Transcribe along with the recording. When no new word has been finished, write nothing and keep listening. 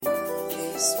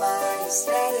Kiss my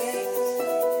aesthetic,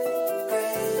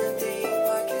 branding,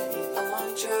 marketing,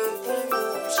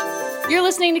 entrepreneurship. You're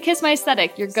listening to Kiss My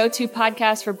Aesthetic, your go-to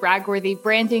podcast for brag-worthy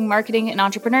branding, marketing, and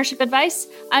entrepreneurship advice.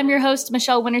 I'm your host,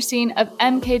 Michelle Winterstein of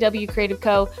MKW Creative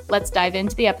Co. Let's dive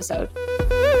into the episode.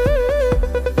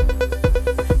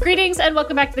 Greetings and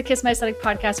welcome back to the Kiss My Aesthetic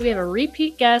podcast. We have a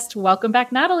repeat guest. Welcome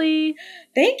back, Natalie.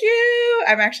 Thank you.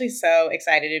 I'm actually so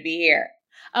excited to be here.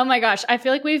 Oh my gosh. I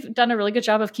feel like we've done a really good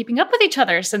job of keeping up with each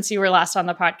other since you were last on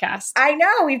the podcast. I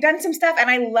know. We've done some stuff and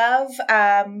I love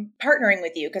partnering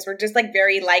with you because we're just like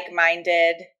very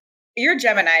like-minded. You're a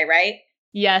Gemini, right?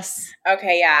 Yes.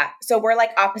 Okay, yeah. So we're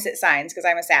like opposite signs because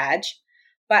I'm a Sag,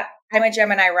 but I'm a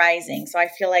Gemini rising. So I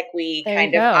feel like we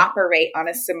kind of operate on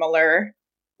a similar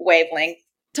wavelength.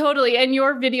 Totally. And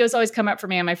your videos always come up for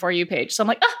me on my For You page. So I'm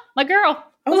like, my girl.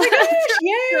 Oh my gosh,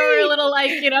 yay! You're a little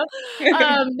like,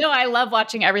 no, I love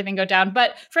watching everything go down.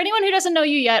 But for anyone who doesn't know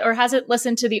you yet or hasn't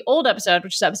listened to the old episode,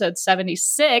 which is episode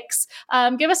 76,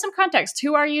 give us some context.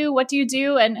 Who are you? What do you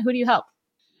do? And who do you help?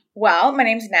 Well, my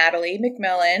name's Natalie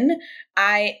McMillan.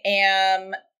 I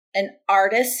am an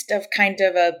artist of kind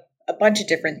of a bunch of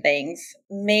different things,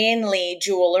 mainly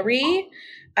jewelry.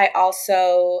 I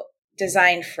also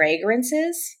design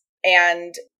fragrances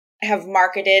and have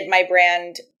marketed my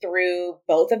brand through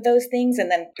both of those things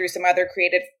and then through some other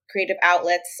creative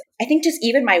outlets. I think just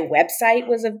even my website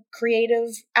was a creative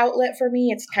outlet for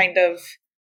me. It's kind of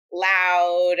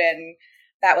loud and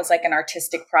that was like an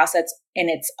artistic process in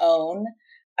its own.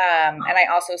 And I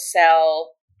also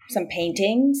sell some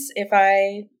paintings if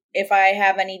I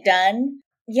have any done.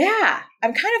 Yeah,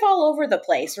 I'm kind of all over the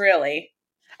place, really.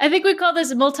 I think we call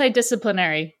this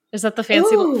multidisciplinary. Is that the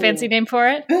fancy name for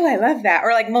it? Oh, I love that.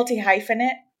 Or like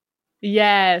multi-hyphenate.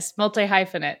 Yes,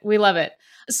 multi-hyphenate. We love it.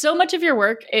 So much of your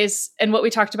work is, and what we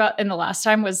talked about in the last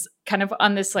time was kind of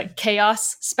on this like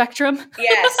chaos spectrum.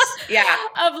 Yes, yeah.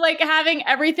 Of like having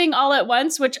everything all at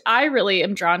once, which I really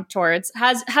am drawn towards.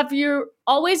 Have you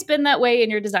always been that way in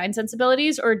your design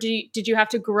sensibilities, or did you have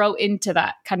to grow into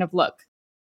that kind of look?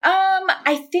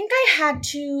 I think I had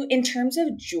to, in terms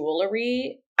of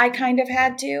jewelry, I kind of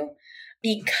had to.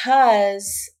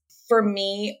 Because for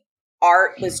me,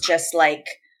 art was just like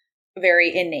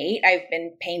very innate. I've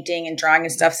been painting and drawing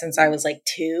and stuff since I was like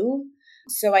 2.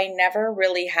 So I never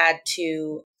really had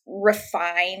to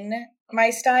refine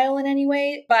my style in any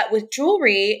way. But with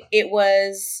jewelry, it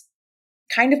was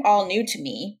kind of all new to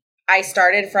me. I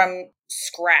started from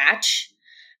scratch.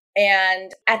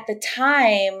 And at the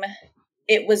time,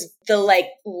 it was the like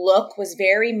look was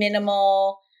very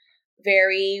minimal,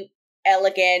 very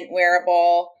elegant,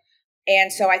 wearable.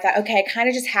 And so I thought, okay, I kind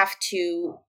of just have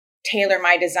to tailor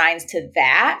my designs to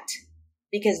that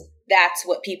because that's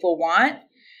what people want.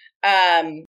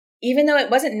 Even though it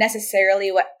wasn't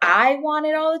necessarily what I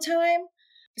wanted all the time.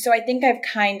 So I think I've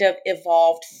kind of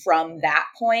evolved from that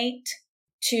point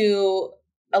to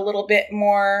a little bit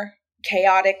more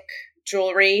chaotic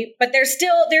jewelry, but there's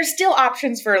still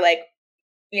options for like,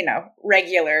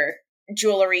 regular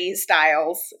jewelry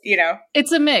styles,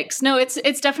 It's a mix. No,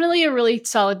 it's definitely a really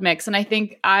solid mix. And I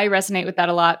think I resonate with that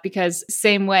a lot because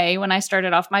same way when I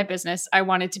started off my business, I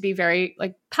wanted to be very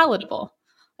like palatable.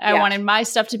 I wanted my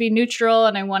stuff to be neutral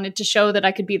and I wanted to show that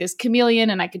I could be this chameleon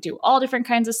and I could do all different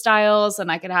kinds of styles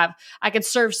and I could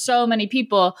serve so many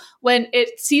people when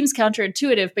it seems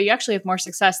counterintuitive, but you actually have more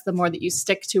success the more that you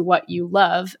stick to what you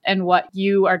love and what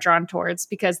you are drawn towards,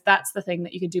 because that's the thing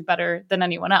that you can do better than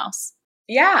anyone else.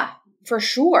 Yeah. For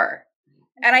sure.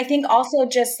 And I think also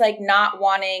just like not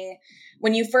wanting,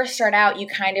 when you first start out, you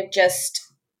kind of just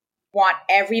want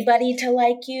everybody to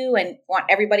like you and want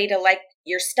everybody to like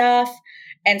your stuff.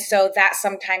 And so that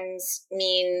sometimes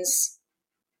means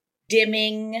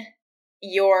dimming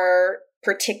your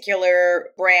particular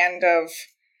brand of,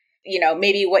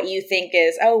 maybe what you think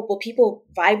is, oh, will people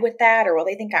vibe with that? Or will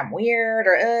they think I'm weird?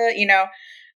 Or,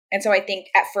 And so I think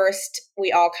at first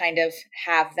we all kind of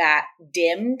have that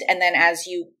dimmed. And then as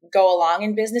you go along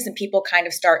in business and people kind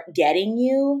of start getting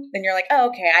you, then you're like, oh,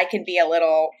 okay, I can be a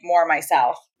little more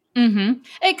myself. Mm-hmm.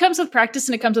 It comes with practice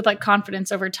and it comes with like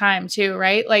confidence over time too,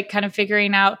 right? Like kind of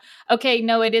figuring out, okay,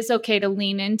 no, it is okay to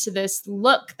lean into this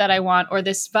look that I want or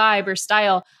this vibe or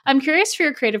style. I'm curious for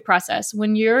your creative process.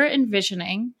 When you're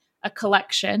envisioning a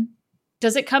collection,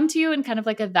 does it come to you in kind of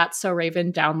like a That's So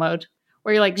Raven download?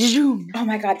 Where you're like, zoom. Oh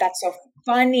my God, that's so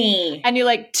funny. And you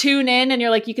like tune in and you're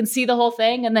like, you can see the whole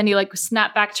thing and then you like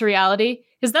snap back to reality.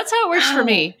 Because that's how it works for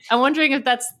me. I'm wondering if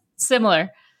that's similar.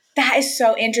 That is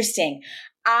so interesting.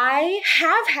 I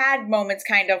have had moments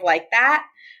kind of like that.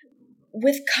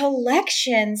 with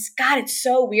collections, God, it's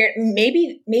so weird.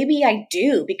 Maybe I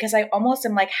do, because I almost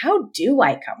am like, how do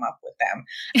I come up with them?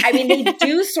 I mean, they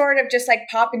do sort of just like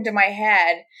pop into my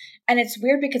head. And it's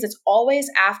weird because it's always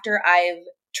after I've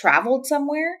traveled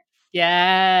somewhere.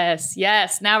 Yes.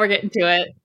 Yes. Now we're getting to it.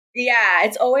 Yeah.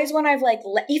 It's always when I've like,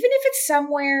 even if it's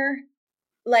somewhere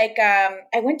like,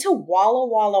 I went to Walla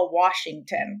Walla,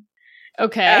 Washington.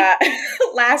 Okay.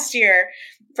 Last year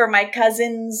for my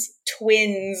cousin's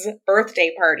twins'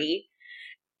 birthday party.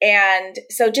 And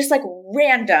so just like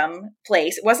random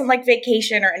place. It wasn't like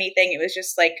vacation or anything. It was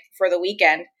just like for the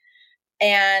weekend.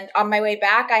 And on my way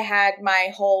back, I had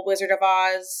my whole Wizard of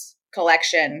Oz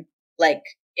collection like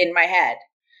in my head.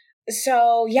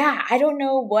 So yeah, I don't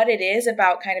know what it is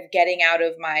about kind of getting out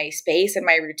of my space and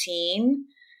my routine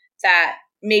that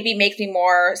maybe makes me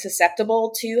more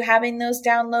susceptible to having those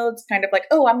downloads, kind of like,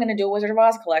 oh, I'm going to do a Wizard of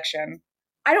Oz collection.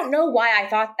 I don't know why I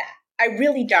thought that. I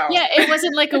really don't. Yeah, it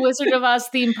wasn't like a Wizard of Oz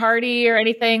theme party or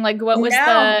anything. Like, what was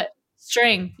the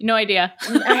string? No idea.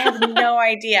 I have no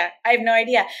idea.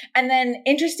 And then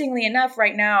interestingly enough,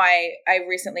 right now, I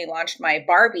recently launched my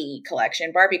Barbie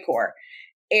collection, Barbie Core.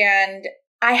 And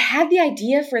I had the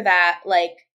idea for that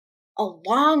like a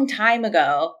long time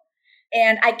ago.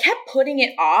 And I kept putting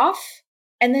it off.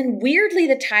 And then weirdly,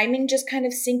 the timing just kind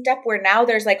of synced up where now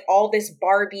there's like all this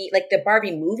Barbie, like the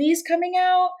Barbie movies coming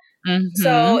out. Mm-hmm.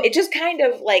 So it just kind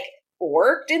of like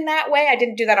worked in that way. I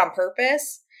didn't do that on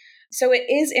purpose. So it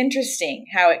is interesting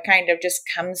how it kind of just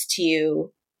comes to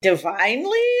you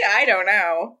divinely. I don't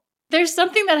know. There's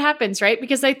something that happens, right?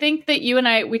 Because I think that you and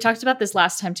I, we talked about this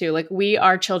last time too. Like, we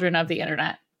are children of the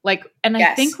internet. Like, and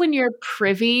I think when you're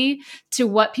privy to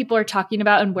what people are talking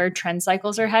about and where trend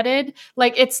cycles are headed,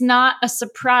 like, it's not a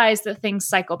surprise that things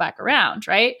cycle back around,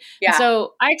 right? Yeah. And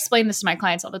so I explain this to my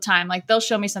clients all the time. Like, they'll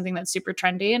show me something that's super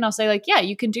trendy and I'll say like, yeah,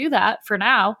 you can do that for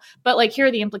now. But like, here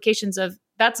are the implications of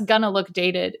that's gonna look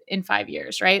dated in 5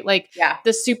 years, right? Like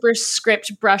the super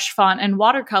script brush font and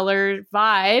watercolor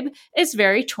vibe is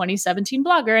very 2017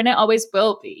 blogger, and it always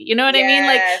will be. You know what I mean?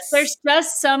 Like, there's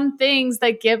just some things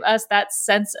that give us that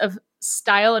sense of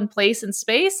style and place and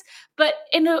space, but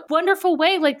in a wonderful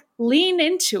way, like lean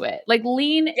into it, like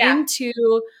lean into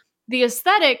the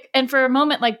aesthetic. And for a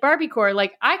moment, like Barbiecore,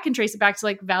 like I can trace it back to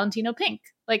like Valentino pink.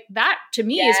 Like that to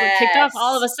me is what kicked off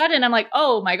all of a sudden. I'm like,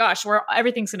 oh my gosh,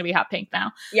 everything's going to be hot pink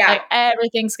now. Yeah. Like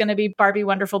everything's going to be Barbie,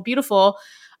 wonderful, beautiful.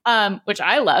 Which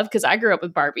I love because I grew up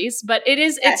with Barbies, but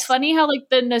it's funny how like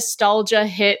the nostalgia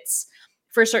hits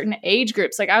for certain age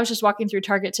groups. Like I was just walking through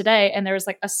Target today and there was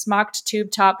like a smocked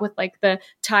tube top with like the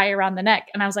tie around the neck.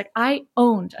 And I was like, I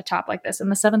owned a top like this in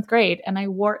the 7th grade and I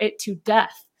wore it to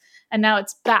death. And now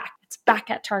it's back. It's back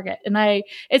at Target. And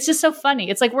it's just so funny.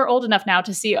 It's like we're old enough now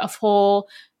to see a whole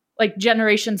like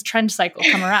generations trend cycle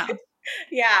come around.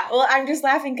 Yeah. Well, I'm just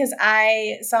laughing because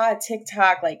I saw a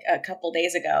TikTok like a couple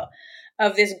days ago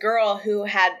of this girl who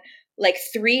had like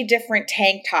 3 different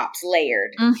tank tops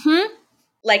layered,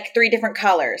 like 3 different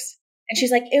colors. And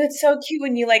she's like, it's so cute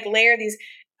when you like layer these.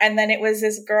 And then it was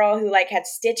this girl who like had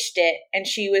stitched it and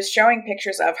she was showing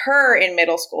pictures of her in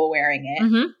middle school wearing it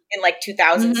in like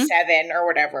 2007 or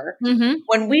whatever.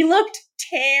 When we looked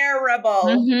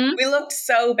terrible. We looked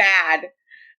so bad.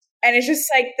 And it's just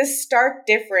like the stark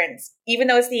difference, even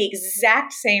though it's the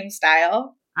exact same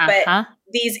style, but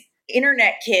these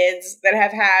internet kids that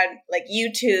have had like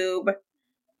YouTube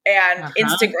and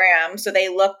Instagram, so they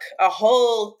look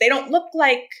they don't look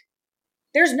like,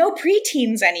 there's no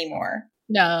preteens anymore.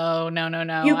 No.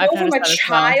 You go from a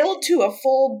child to a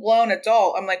full-blown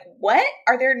adult. I'm like, what?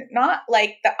 Are there not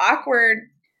like the awkward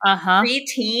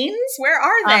preteens? Where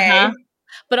are they?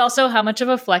 But also, how much of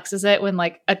a flex is it when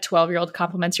like a 12-year-old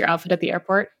compliments your outfit at the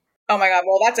airport? Oh my God.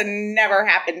 Well, that's never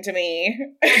happened to me.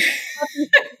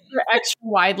 Extra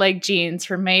wide leg jeans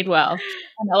from Madewell.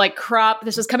 And like crop,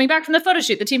 this was coming back from the photo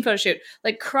shoot, the team photo shoot,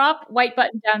 like crop white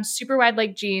button down, super wide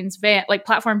leg jeans, like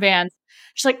platform Vans.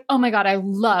 She's like, oh my God, I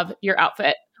love your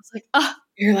outfit. I was like, oh.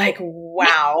 You're like,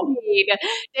 wow.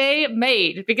 They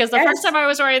made, because the first time I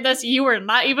was wearing this, you were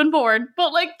not even born.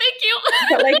 But like, thank you.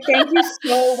 But like, thank you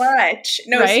so much.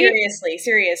 No,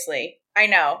 seriously. I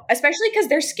know. Especially because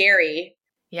they're scary.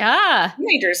 Yeah.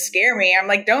 Teenagers scare me. I'm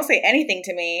like, don't say anything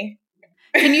to me.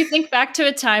 Can you think back to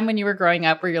a time when you were growing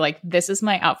up where you're like, this is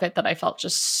my outfit that I felt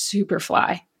just super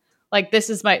fly? Like, this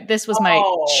was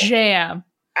my jam.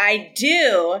 I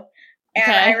do. And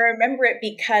I remember it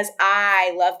because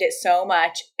I loved it so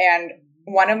much. And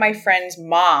one of my friend's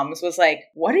moms was like,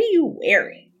 what are you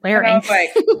wearing? And I was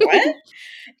like, what?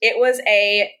 It was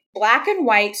a black and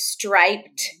white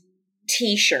striped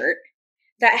t-shirt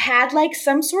that had like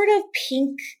some sort of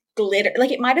pink glitter,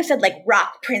 like it might have said like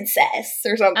rock princess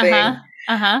or something.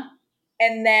 Uh-huh.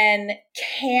 And then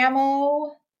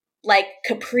camo, like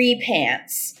capri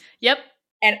pants. Yep.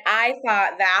 And I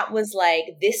thought that was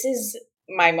like, this is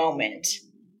my moment.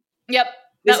 Yep.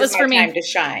 This That was is my for time me. to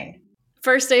shine.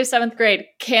 First day of 7th grade,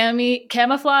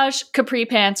 camouflage, capri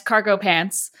pants, cargo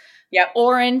pants. Yep.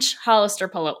 Orange Hollister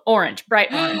polo. Orange,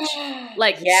 bright orange.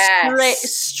 Like yes.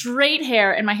 straight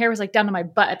hair. And my hair was like down to my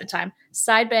butt at the time.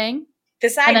 Side bang. The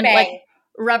side and then bang. like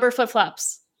rubber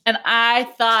flip-flops. And I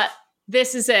thought,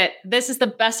 this is it. This is the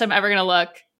best I'm ever going to look.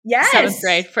 Yes. 7th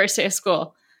grade, first day of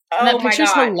school. And that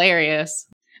picture's hilarious.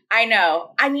 I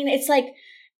know. I mean, it's like,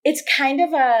 it's kind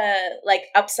of a like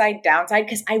upside downside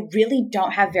because I really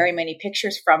don't have very many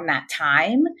pictures from that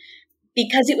time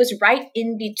because it was right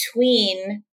in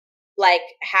between like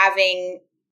having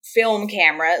film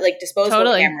camera, like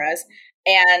disposable cameras,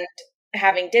 and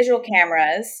having digital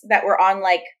cameras that were on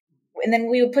like, and then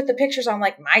we would put the pictures on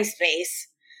like MySpace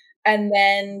and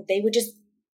then they would just,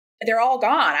 they're all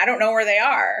gone. I don't know where they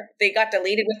are. They got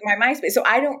deleted with my MySpace. So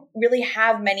I don't really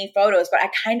have many photos, but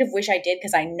I kind of wish I did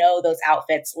because I know those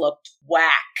outfits looked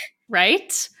whack.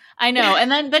 Right? I know. And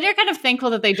then you're kind of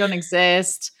thankful that they don't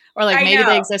exist. Or like maybe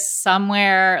they exist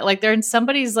somewhere. Like they're in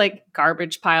somebody's like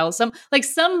garbage pile. Some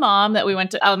mom that we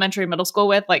went to elementary, middle school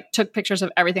with like took pictures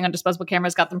of everything on disposable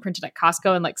cameras, got them printed at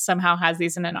Costco, and like somehow has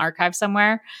these in an archive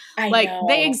somewhere. Like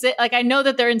they exist. Like I know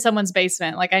that they're in someone's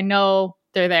basement. Like I know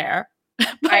they're there.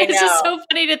 But it's just so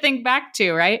funny to think back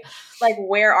to, right? Like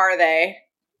where are they?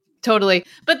 Totally.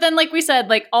 But then like we said,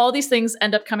 like all these things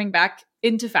end up coming back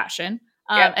into fashion.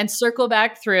 And circle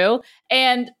back through.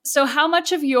 And so how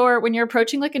much of when you're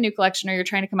approaching like a new collection or you're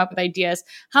trying to come up with ideas,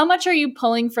 how much are you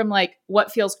pulling from like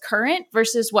what feels current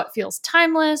versus what feels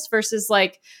timeless versus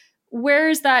like,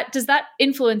 does that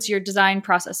influence your design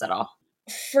process at all?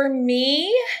 For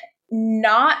me,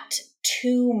 not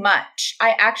too much.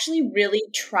 I actually really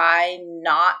try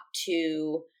not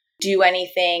to do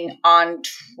anything on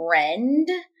trend,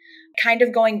 kind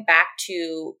of going back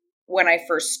to when I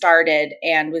first started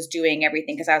and was doing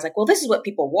everything because I was like, well, this is what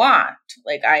people want.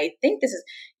 Like, I think this is,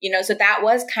 so that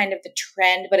was kind of the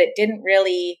trend, but it didn't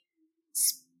really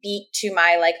speak to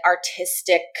my like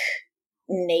artistic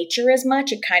nature as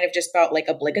much. It kind of just felt like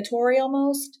obligatory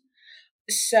almost.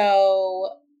 So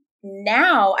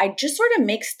now I just sort of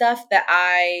make stuff that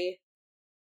I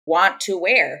want to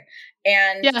wear.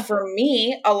 And for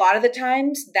me, a lot of the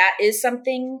times that is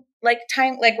something like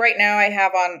right now I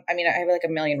have like a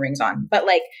million rings on, but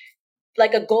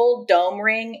like a gold dome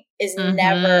ring is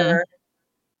never,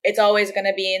 it's always going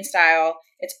to be in style.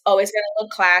 It's always going to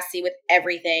look classy with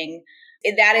everything.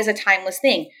 That is a timeless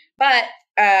thing. But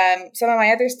some of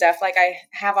my other stuff, like I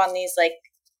have on these like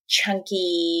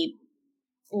chunky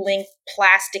link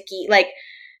plasticky, like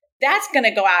that's going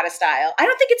to go out of style. I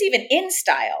don't think it's even in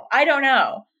style. I don't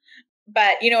know.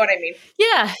 But you know what I mean?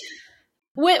 Yeah.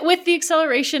 With the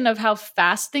acceleration of how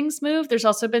fast things move, there's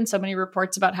also been so many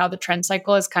reports about how the trend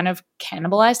cycle has kind of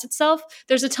cannibalized itself.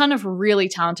 There's a ton of really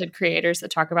talented creators that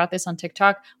talk about this on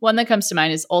TikTok. One that comes to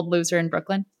mind is Old Loser in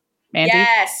Brooklyn, Mandy.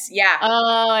 Yes, yeah.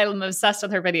 Oh, I'm obsessed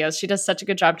with her videos. She does such a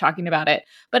good job talking about it.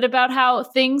 But about how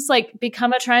things like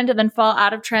become a trend and then fall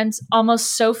out of trends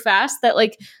almost so fast that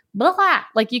like, blah,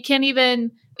 like you can't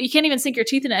even sink your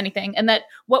teeth into anything. And that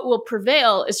what will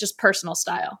prevail is just personal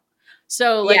style.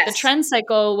 So like the trend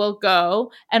cycle will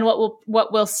go and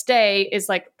what will stay is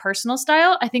like personal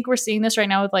style. I think we're seeing this right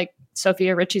now with like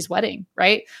Sophia Richie's wedding,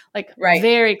 right? Like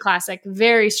very classic,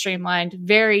 very streamlined,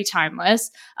 very timeless.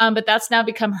 But that's now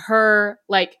become her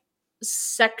like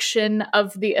section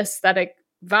of the aesthetic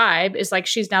vibe is like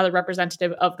she's now the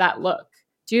representative of that look.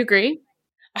 Do you agree?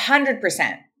 100%.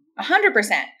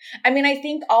 100%. I mean, I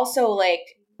think also like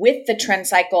with the trend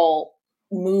cycle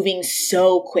moving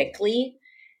so quickly,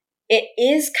 it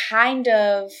is kind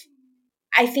of,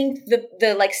 I think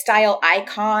the like style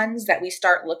icons that we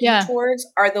start looking towards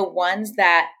are the ones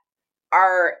that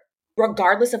are,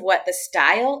 regardless of what the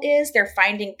style is, they're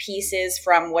finding pieces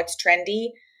from what's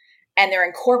trendy and they're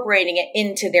incorporating it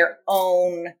into their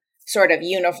own sort of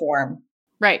uniform.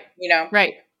 Right.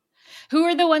 Right. Who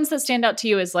are the ones that stand out to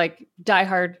you as like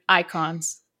diehard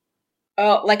icons?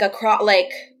 Oh, like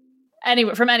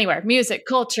anywhere, music,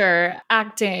 culture,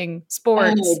 acting,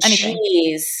 sports, anything.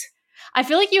 I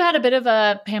feel like you had a bit of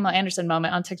a Pamela Anderson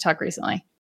moment on TikTok recently.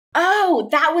 Oh,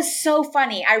 that was so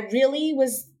funny. I really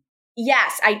was.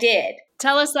 Yes, I did.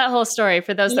 Tell us that whole story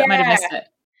for those that might have missed it.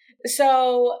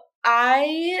 So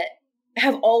I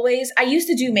used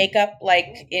to do makeup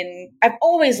I've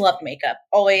always loved makeup,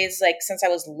 always like since I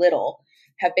was little,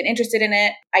 have been interested in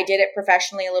it. I did it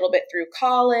professionally a little bit through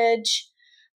college.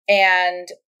 And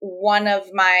one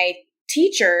of my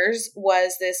teachers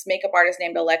was this makeup artist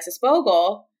named Alexis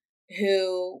Vogel,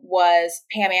 who was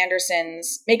Pam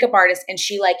Anderson's makeup artist. And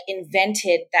she like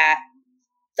invented that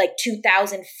like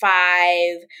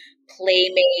 2005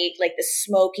 Playmate, like the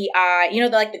smoky eye,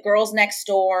 like the Girls Next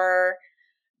Door,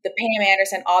 the Pam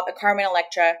Anderson, all the Carmen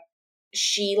Electra.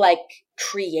 She like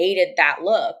created that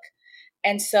look.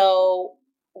 And so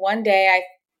one day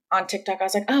on TikTok, I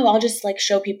was like, oh, I'll just like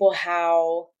show people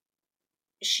how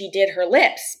she did her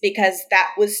lips, because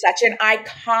that was such an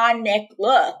iconic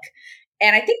look.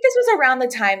 And I think this was around the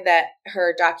time that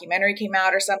her documentary came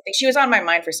out or something. She was on my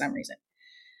mind for some reason.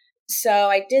 So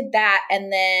I did that,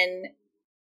 and then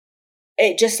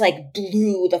it just like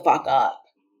blew the fuck up.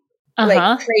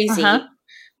 Like crazy.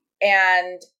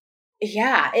 And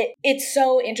yeah, it's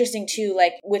so interesting too,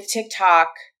 like with TikTok,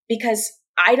 because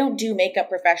I don't do makeup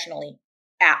professionally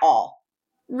at all.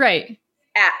 Right.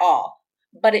 At all.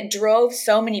 But it drove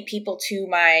so many people to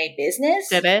my business.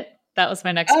 Did it? That was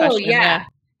my next question. Yeah.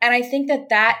 And I think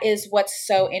that is what's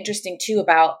so interesting too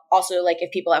about also like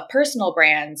if people have personal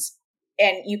brands,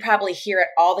 and you probably hear it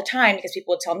all the time because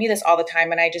people would tell me this all the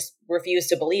time and I just refuse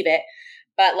to believe it.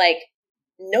 But like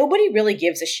nobody really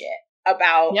gives a shit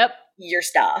about your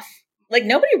stuff. Like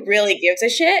nobody really gives a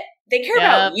shit. They care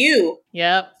about you.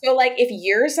 Yep. So like if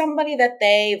you're somebody that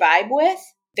they vibe with,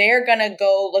 they're going to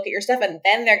go look at your stuff, and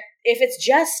then if it's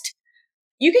just,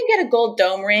 you can get a gold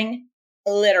dome ring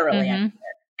literally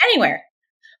anywhere.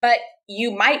 But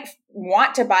you might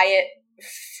want to buy it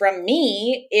from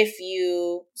me if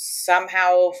you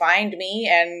somehow find me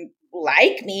and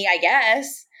like me, I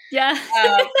guess. Yeah.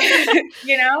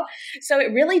 So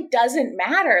it really doesn't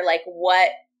matter like what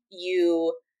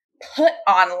you put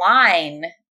online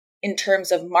in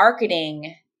terms of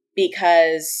marketing,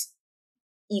 because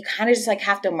you kind of just like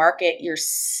have to market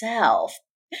yourself.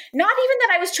 Not even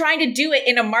that I was trying to do it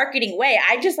in a marketing way.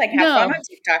 I just like have fun on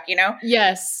TikTok,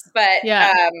 Yes. But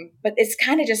but it's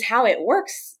kind of just how it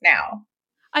works now.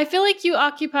 I feel like you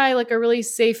occupy like a really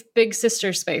safe big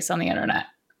sister space on the internet.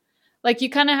 Like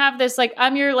you kind of have this, like,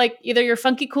 I'm your, like, either your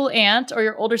funky cool aunt or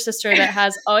your older sister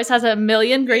that always has a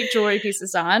million great jewelry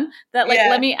pieces on that, like,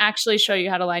 let me actually show you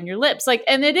how to line your lips. Like,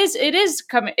 and it is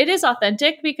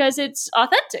authentic because it's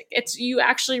authentic. It's, you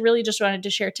actually really just wanted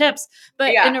to share tips,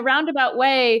 but in a roundabout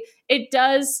way,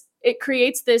 it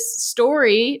creates this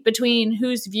story between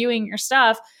who's viewing your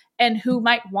stuff and who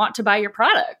might want to buy your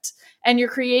product. And you're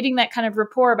creating that kind of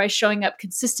rapport by showing up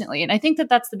consistently. And I think that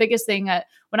that's the biggest thing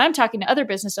when I'm talking to other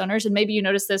business owners, and maybe you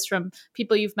notice this from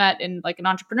people you've met in like an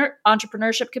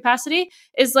entrepreneurship capacity,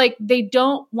 is like they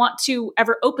don't want to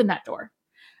ever open that door.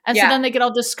 And so then they get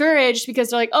all discouraged because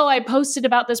they're like, oh, I posted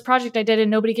about this project I did and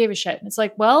nobody gave a shit. And it's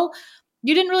like, well,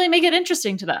 you didn't really make it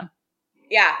interesting to them.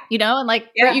 Yeah. And like,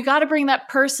 you got to bring that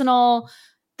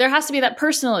there has to be that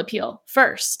personal appeal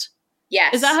first.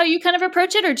 Yes. Is that how you kind of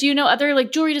approach it? Or do you know other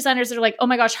like jewelry designers that are like, oh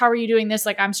my gosh, how are you doing this?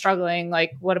 Like, I'm struggling.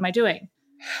 Like, what am I doing?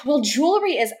 Well,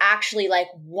 jewelry is actually like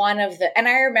one of and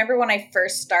I remember when I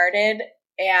first started,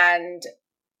 and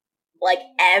like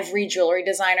every jewelry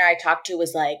designer I talked to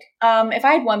was like, if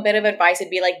I had one bit of advice,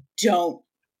 it'd be like, don't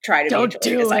try to be a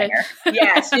jewelry designer.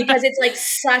 Yes, because it's like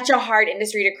such a hard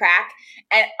industry to crack.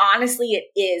 And honestly, it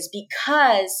is,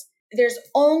 because there's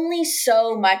only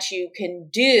so much you can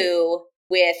do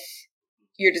with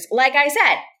you're just, like I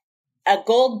said, a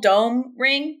gold dome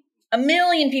ring. A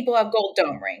million people have gold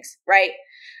dome rings, right?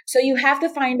 So you have to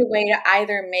find a way to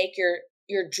either make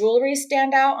your jewelry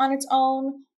stand out on its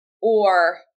own,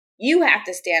 or you have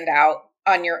to stand out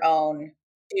on your own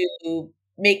to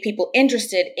make people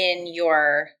interested in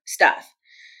your stuff.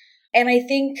 And I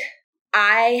think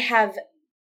I have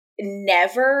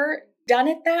never done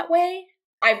it that way.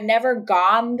 I've never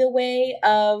gone the way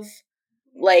of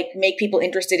like make people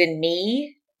interested in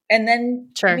me and then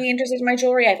be interested in my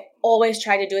jewelry. I've always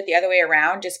tried to do it the other way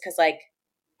around, just because like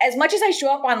as much as I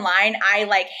show up online, I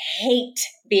like hate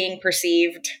being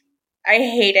perceived. I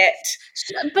hate it.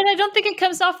 But I don't think it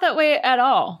comes off that way at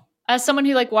all. As someone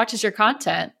who like watches your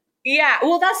content. Yeah.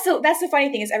 Well, that's the funny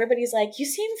thing is everybody's like, you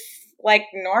seem like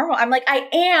normal. I'm like, I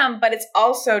am, but it's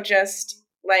also just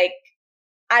like,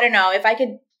 I don't know, if I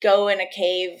could go in a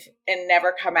cave and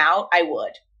never come out, I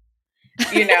would.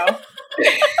 Yeah.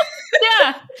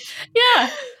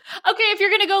 Okay, if you're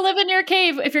going to go live in your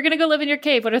cave,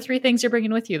 what are 3 things you're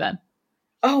bringing with you then?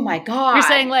 Oh my God. You're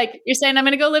saying I'm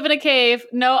going to go live in a cave.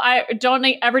 No, I don't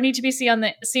ever need to be seen on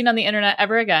the internet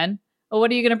ever again. Well,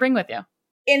 what are you going to bring with you?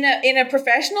 In a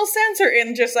professional sense, or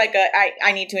in just like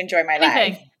I need to enjoy my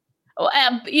life? Well,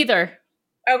 either.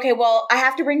 Okay, well, I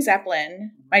have to bring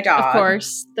Zeppelin, my Of dog,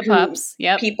 course. The who pups.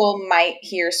 Yep. people might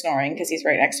hear snoring because he's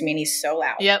right next to me and he's so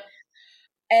loud. Yep.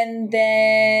 And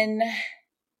then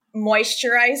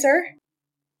moisturizer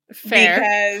Fair.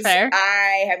 because Fair.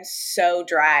 I am so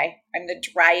dry. I'm the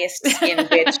driest skin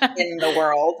bitch in the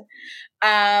world.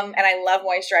 And I love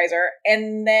moisturizer.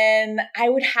 And then I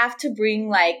would have to bring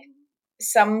like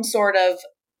some sort of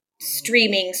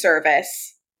streaming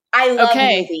service. I love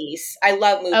Okay. movies. I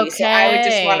love movies. So I would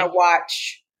just want to Okay.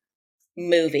 watch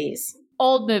movies.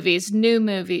 Old movies, new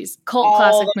movies, cult All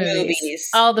classic the movies, movies.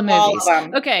 all the All of movies.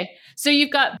 them. Okay. So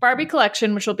you've got Barbie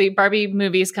collection, which will be Barbie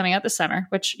movies coming out this summer,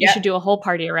 which you Yep. should do a whole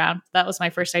party around. That was my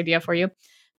first idea for you.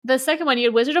 The second one, you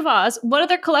had Wizard of Oz. What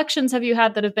other collections have you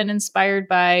had that have been inspired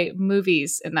by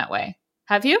movies in that way?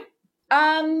 Have you?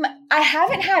 I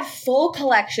haven't had full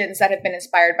collections that have been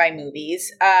inspired by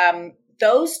movies.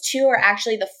 Those two are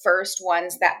actually the first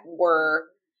ones that were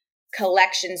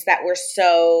collections that were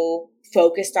so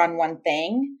focused on one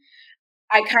thing.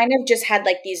 I kind of just had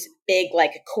like these big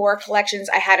like core collections.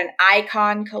 I had an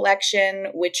icon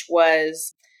collection, which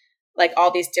was like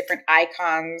all these different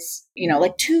icons, you know,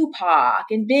 like Tupac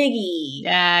and Biggie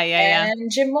Yeah. and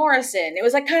Jim Morrison. It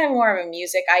was like kind of more of a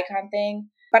music icon thing.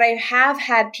 But I have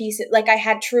had pieces, like I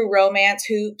had True Romance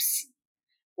hoops,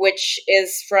 which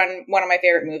is from one of my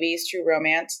favorite movies, True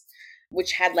Romance,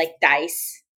 which had like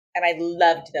dice, and I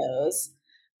loved those.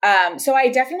 So I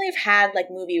definitely have had like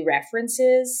movie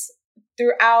references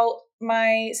throughout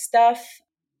my stuff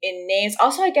in names.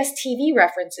 Also, I guess TV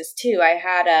references too. I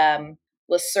had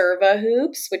Lacerva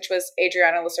hoops, which was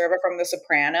Adriana Lacerva from The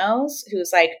Sopranos,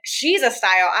 who's like, she's a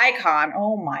style icon.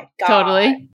 Oh my God.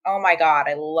 Totally. Oh my God.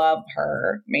 I love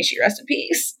her. May she rest in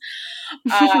peace.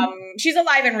 She's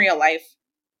alive in real life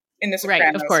in The Sopranos.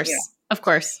 Right. Of course. You know. Of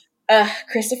course.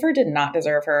 Christopher did not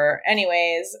deserve her.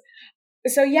 Anyways.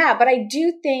 So yeah, but I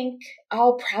do think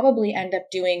I'll probably end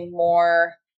up doing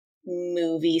more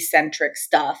movie centric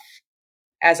stuff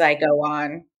as I go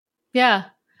on. Yeah.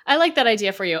 I like that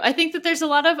idea for you. I think that there's a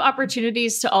lot of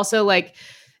opportunities to also like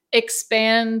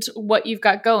expand what you've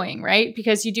got going, right?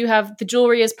 Because you do have the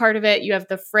jewelry as part of it. You have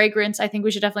the fragrance, I think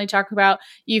we should definitely talk about.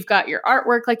 You've got your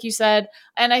artwork, like you said.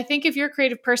 And I think if you're a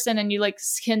creative person and you like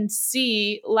can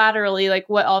see laterally like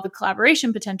what all the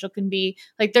collaboration potential can be,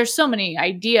 like there's so many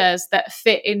ideas that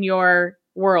fit in your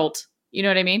world. You know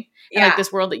what I mean? And like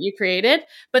this world that you created.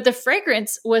 But the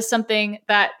fragrance was something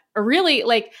that really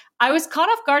like I was caught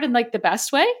off guard in like the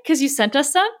best way because you sent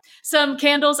us some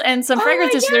candles and some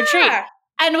fragrances for their treat.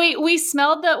 And we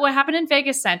smelled what happened in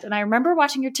Vegas scent. And I remember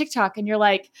watching your TikTok and you're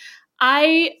like,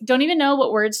 I don't even know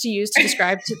what words to use to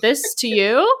describe this to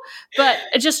you, but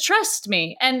just trust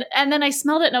me. And then I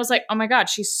smelled it and I was like, oh my God,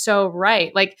 she's so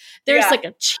right. Like there's like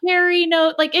a cherry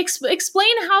note, like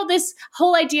explain how this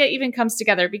whole idea even comes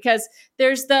together, because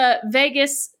there's the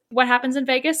Vegas, what happens in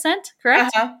Vegas scent,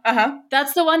 correct?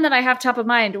 That's the one that I have top of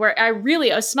mind where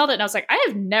I smelled it and I was like, I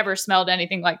have never smelled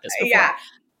anything like this before. Yeah.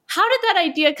 How did that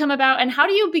idea come about, and how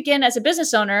do you begin as a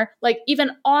business owner, like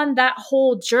even on that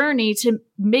whole journey to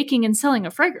making and selling a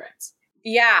fragrance?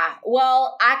 Yeah.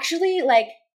 Well, actually, like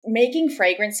making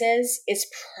fragrances is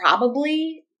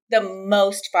probably the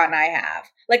most fun I have.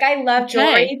 Like I love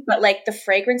jewelry, but like the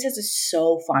fragrances is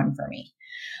so fun for me.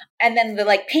 And then the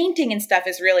like painting and stuff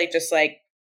is really just like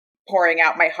pouring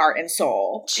out my heart and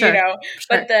soul, you know?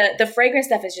 But the fragrance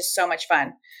stuff is just so much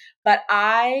fun. But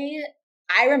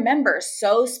I remember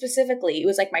so specifically, it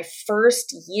was like my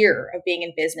first year of being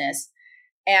in business.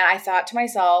 And I thought to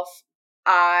myself,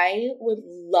 I would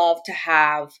love to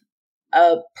have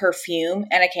a perfume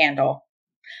and a candle.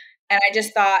 And I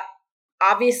just thought,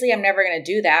 obviously, I'm never going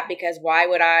to do that because why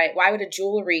would a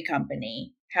jewelry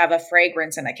company have a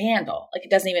fragrance and a candle? Like,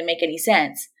 it doesn't even make any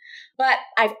sense. But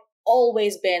I've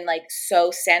always been like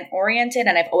so scent oriented,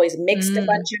 and I've always mixed a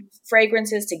bunch of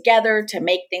fragrances together to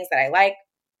make things that I like.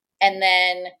 And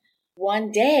then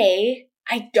one day,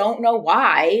 I don't know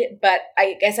why, but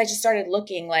I guess I just started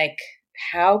looking like,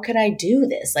 how could I do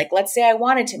this? Like, let's say I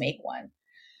wanted to make one.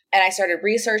 And I started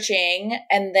researching,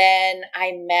 and then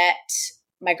I met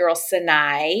my girl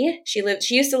Sinai. She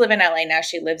used to live in LA. Now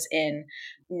she lives in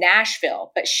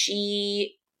Nashville, but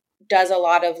she does a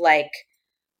lot of like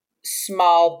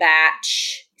small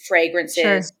batch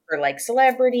fragrances for like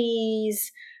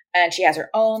celebrities, and she has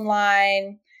her own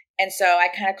line. And so I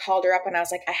kind of called her up and I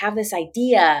was like, I have this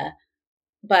idea,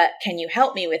 but can you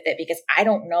help me with it? Because I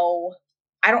don't know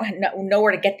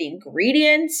where to get the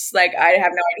ingredients. Like I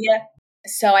have no idea.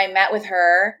 So I met with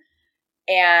her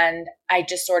and I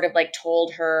just sort of like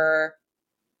told her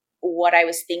what I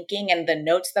was thinking and the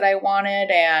notes that I wanted.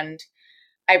 And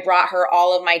I brought her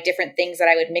all of my different things that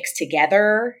I would mix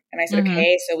together. And I said, Mhm.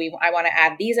 okay, so I want to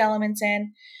add these elements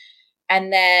in.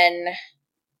 And then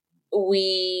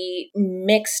we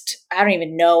mixed, I don't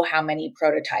even know how many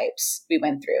prototypes we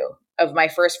went through of my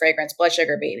first fragrance, Blood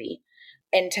Sugar Baby,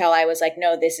 until I was like,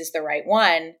 no, this is the right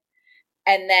one.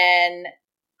 And then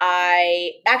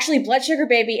Blood Sugar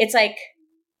Baby, it's like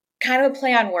kind of a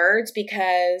play on words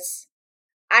because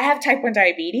I have type 1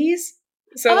 diabetes.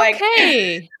 So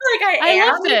Okay. like I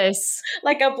love am this.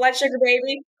 like a Blood Sugar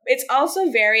Baby. It's also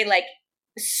very like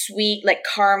sweet, like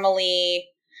caramely,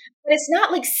 but it's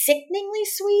not like sickeningly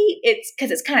sweet. It's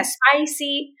because it's kind of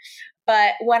spicy.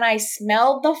 But when I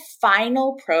smelled the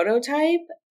final prototype,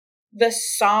 the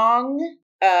song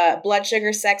Blood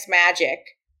Sugar Sex Magic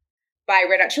by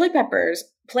Red Hot Chili Peppers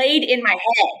played in my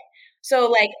head. So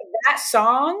like that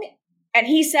song, and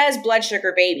he says Blood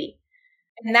Sugar Baby.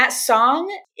 And that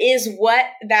song is what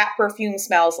that perfume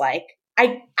smells like.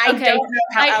 I Okay. don't know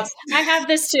how else. I have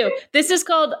this too.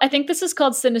 I think this is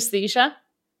called synesthesia.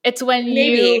 It's when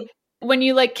Maybe.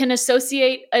 you like can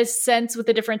associate a sense with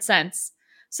a different sense.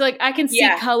 So like I can see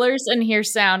Yeah. colors and hear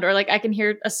sound, or like I can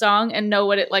hear a song and know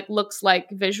what it like looks like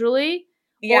visually.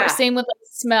 Yeah. Or same with like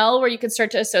smell, where you can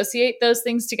start to associate those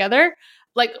things together,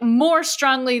 like more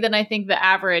strongly than I think the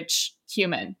average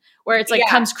human, where it's like Yeah.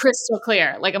 comes crystal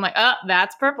clear. Like I'm like, oh,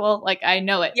 that's purple. Like I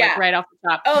know it, Yeah. like right off the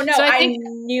top. Oh no, So I think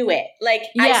knew it. Like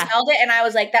I Yeah. smelled it and I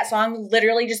was like, that song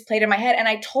literally just played in my head. And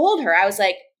I told her, I was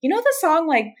like, you know the song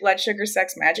like Blood Sugar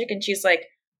Sex Magic? And she's like,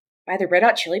 by the Red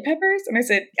Hot Chili Peppers? And I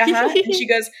said, uh-huh. And she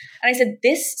goes, and I said,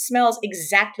 this smells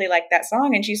exactly like that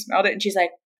song. And she smelled it and she's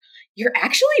like, you're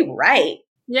actually right.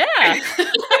 Yeah.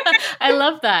 I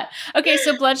love that. Okay,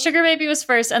 so Blood Sugar Baby was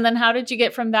first, and then how did you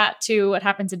get from that to What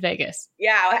Happens in Vegas?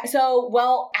 Yeah. So,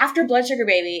 well, after Blood Sugar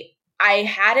Baby, I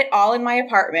had it all in my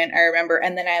apartment, I remember.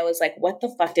 And then I was like, what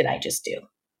the fuck did I just do?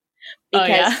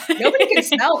 Because nobody can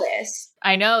smell this.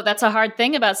 I know. That's a hard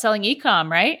thing about selling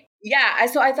e-com, right? Yeah.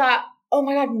 So I thought, oh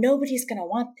my God, nobody's going to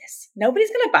want this. Nobody's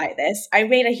going to buy this. I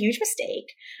made a huge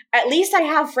mistake. At least I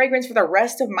have fragrance for the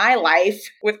rest of my life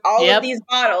with all of these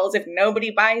bottles if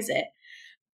nobody buys it.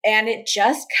 And it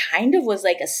just kind of was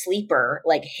like a sleeper,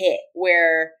 like hit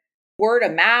where word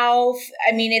of mouth.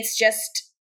 I mean, it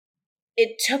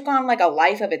took on like a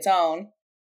life of its own.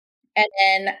 And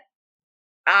then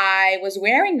I was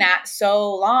wearing that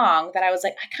so long that I was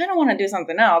like, I kind of want to do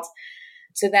something else.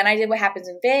 So then I did What Happens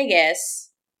in Vegas,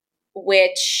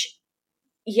 which,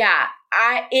 yeah,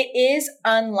 it is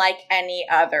unlike any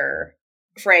other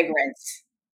fragrance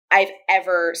I've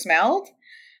ever smelled.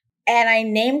 And I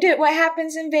named it What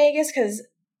Happens in Vegas because,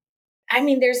 I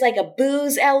mean, there's like a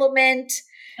booze element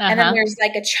and then there's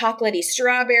like a chocolatey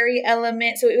strawberry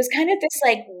element. So it was kind of this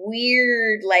like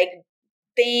weird like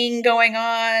thing going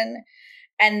on.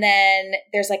 And then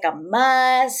there's like a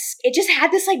musk. It just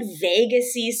had this like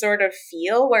Vegas-y sort of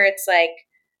feel where it's like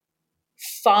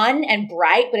fun and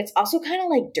bright, but it's also kind of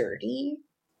like dirty.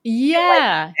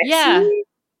 Yeah. And, like, sexy.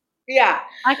 Yeah.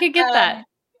 I could get that.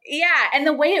 Yeah. And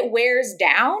the way it wears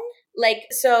down, like,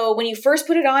 so when you first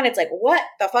put it on, it's like, what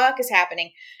the fuck is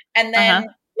happening? And then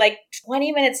like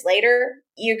 20 minutes later,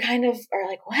 you kind of are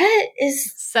like, what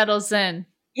is settles in?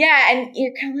 Yeah. And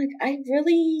you're kind of like, I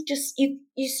really just, you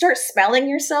start smelling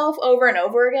yourself over and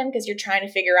over again because you're trying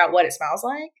to figure out what it smells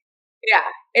like. Yeah.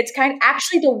 It's kind of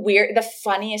actually the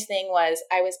funniest thing was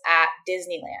I was at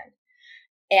Disneyland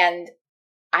and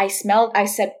I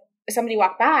said, somebody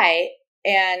walked by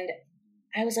and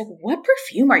I was like, what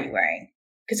perfume are you wearing?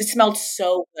 Because it smelled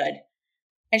so good.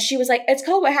 And she was like, it's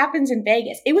called What Happens in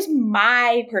Vegas. It was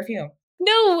my perfume.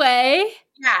 No way.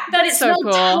 Yeah. But it smelled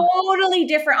totally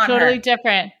different on her. Totally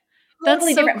different.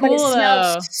 Totally That's so different. cool, but it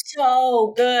smelled though.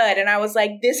 so good. And I was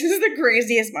like, this is the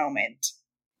craziest moment.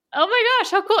 Oh my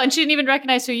gosh, how cool. And she didn't even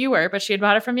recognize who you were, but she had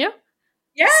bought it from you?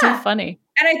 Yeah. So funny.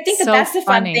 And I think that's the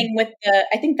fun thing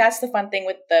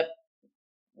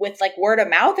with like word of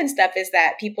mouth and stuff is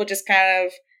that people just kind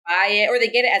of buy it or they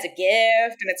get it as a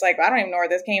gift. And it's like, I don't even know where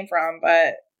this came from,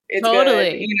 but it's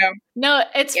totally good, you know? No,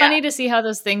 it's funny to see how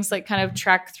those things like kind of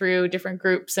track through different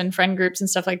groups and friend groups and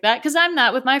stuff like that. Cause I'm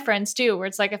that with my friends too, where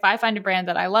it's like, if I find a brand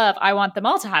that I love, I want them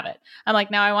all to have it. I'm like,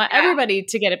 now I want everybody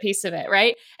to get a piece of it.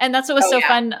 Right. And that's what was so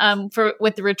fun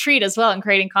with the retreat as well. And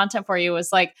creating content for you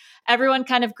was like, everyone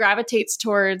kind of gravitates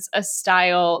towards a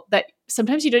style that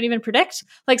sometimes you don't even predict.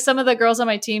 Like some of the girls on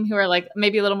my team who are like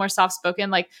maybe a little more soft spoken,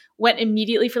 like went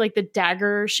immediately for like the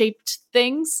dagger shaped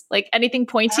things, like anything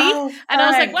pointy. And I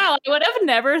was like, wow, I would have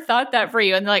never thought that for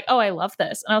you. And they're like, oh, I love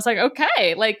this. And I was like,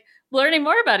 okay, like learning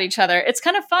more about each other. It's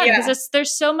kind of fun because Yeah.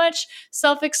 there's so much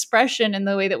self-expression in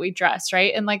the way that we dress,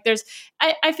 right? And like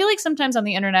I feel like sometimes on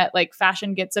the internet, like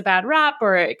fashion gets a bad rap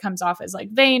or it comes off as like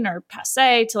vain or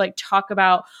passe to like talk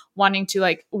about wanting to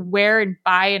like wear and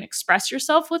buy and express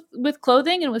yourself with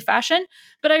clothing and with fashion.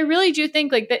 But I really do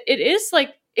think like that it is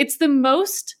like it's the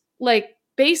most like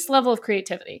base level of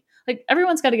creativity. Like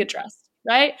everyone's got to get dressed,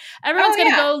 right? Everyone's Oh, got to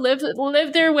yeah. go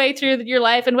live their way through your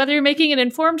life, and whether you're making an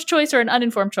informed choice or an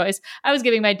uninformed choice. I was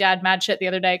giving my dad mad shit the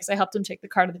other day because I helped him take the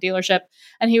car to the dealership,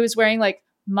 and he was wearing like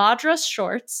Madras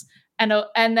shorts and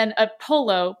then a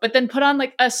polo, but then put on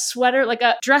like a sweater, like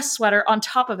a dress sweater on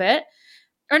top of it.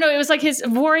 Or no, it was like his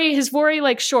Vori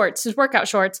like shorts, his workout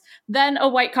shorts, then a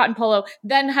white cotton polo,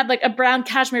 then had like a brown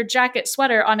cashmere jacket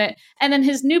sweater on it, and then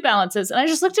his New Balances. And I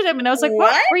just looked at him and I was like,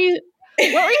 what were you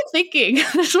thinking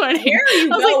this morning? Where are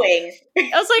you I was going?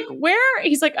 I was like, where?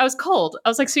 He's like, I was cold. I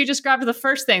was like, so you just grabbed the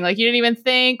first thing. Like, you didn't even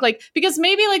think, like, because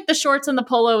maybe like the shorts and the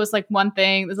polo was like one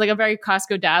thing. It was like a very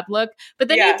Costco dad look. But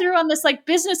then Yeah. he threw on this like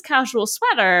business casual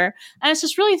sweater and it's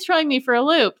just really throwing me for a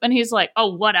loop. And he's like,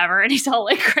 oh, whatever. And he's all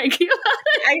like cranky about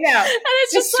it. I know. And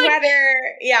it's The just like, sweater.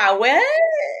 Yeah. What?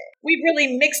 We've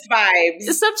really mixed vibes.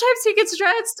 sometimes he gets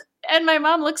dressed and my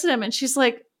mom looks at him and she's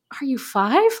like, are you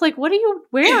 5? Like, what are you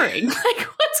wearing? Like,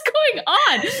 what's going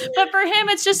on? But for him,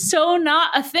 it's just so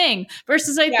not a thing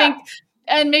versus I think,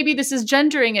 and maybe this is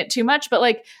gendering it too much, but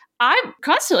like, I'm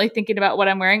constantly thinking about what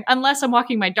I'm wearing unless I'm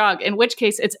walking my dog, in which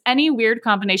case it's any weird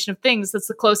combination of things that's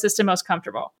the closest and most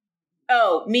comfortable.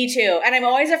 Oh, me too. And I'm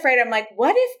always afraid. I'm like,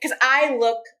 what if, because I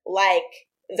look like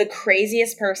the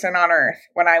craziest person on earth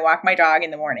when I walk my dog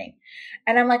in the morning.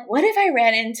 And I'm like, what if I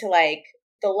ran into like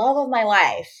the love of my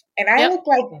life and I look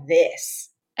like this?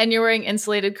 And you're wearing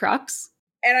insulated Crocs?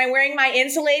 And I'm wearing my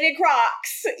insulated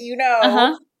Crocs, you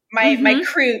know, my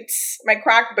Croots, my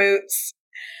Croc boots,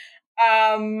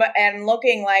 and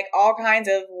looking like all kinds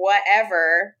of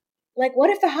whatever. Like,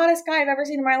 what if the hottest guy I've ever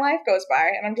seen in my life goes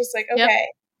by? And I'm just like, okay. Yep.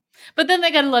 But then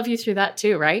they got to love you through that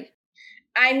too, right?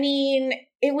 I mean,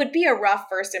 it would be a rough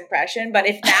first impression, but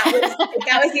if that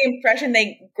was the impression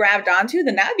they grabbed onto,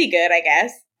 then that'd be good, I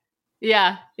guess.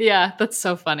 Yeah, that's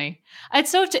so funny.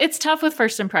 It's tough with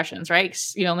first impressions, right?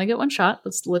 'Cause you only get one shot.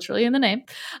 That's literally in the name.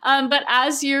 But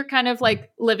as you're kind of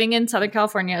like living in Southern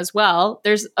California as well,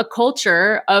 there's a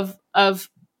culture of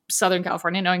Southern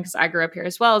California, knowing because I grew up here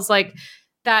as well, is like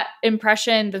that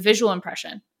impression, the visual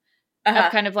impression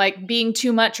of kind of like being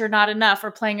too much or not enough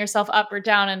or playing yourself up or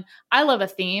down. And I love a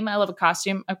theme. I love a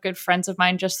costume. A good friends of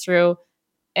mine just threw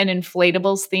an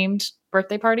inflatables themed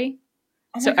birthday party.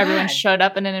 Oh my So everyone God. showed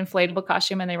up in an inflatable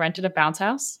costume and they rented a bounce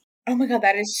house. Oh my God,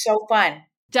 that is so fun.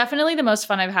 Definitely the most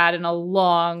fun I've had in a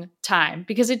long time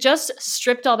because it just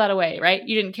stripped all that away, right?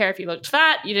 You didn't care if you looked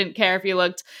fat. You didn't care if you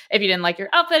didn't like your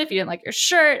outfit, if you didn't like your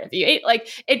shirt, if you ate,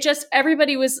 like it just,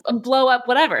 everybody was a blow up,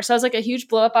 whatever. So I was like a huge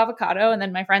blow up avocado. And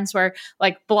then my friends were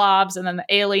like blobs and then the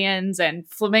aliens and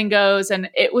flamingos. And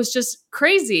it was just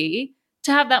crazy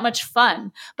to have that much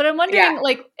fun. But I'm wondering,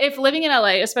 like, if living in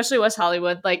LA, especially West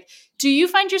Hollywood, like, do you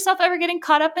find yourself ever getting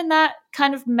caught up in that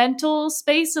kind of mental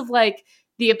space of like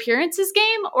the appearances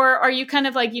game? Or are you kind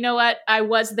of like, you know what, I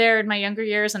was there in my younger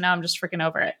years and now I'm just freaking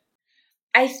over it?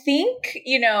 I think,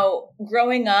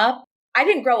 growing up, I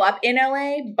didn't grow up in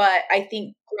LA, but I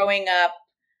think growing up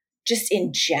just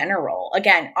in general,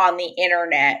 again, on the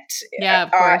internet,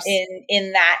 of course.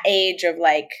 in that age of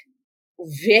like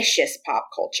vicious pop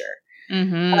culture.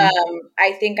 Mm-hmm.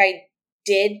 I think I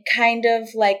did kind of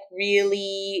like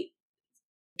really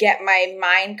get my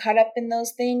mind caught up in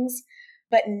those things.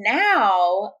 But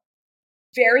now,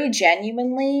 very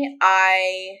genuinely,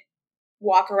 I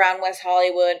walk around West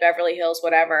Hollywood, Beverly Hills,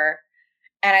 whatever,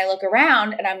 and I look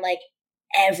around and I'm like,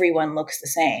 everyone looks the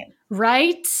same.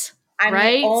 Right? I'm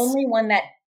the only one that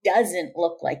doesn't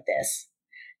look like this.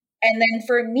 And then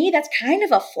for me, that's kind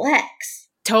of a flex.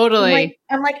 Totally.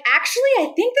 I'm like, actually,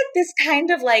 I think that this kind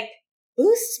of like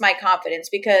boosts my confidence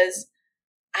because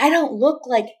I don't look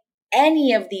like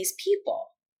any of these people.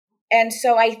 And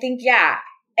so I think,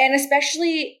 and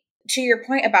especially to your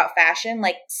point about fashion,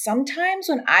 like sometimes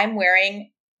when I'm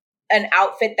wearing an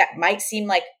outfit that might seem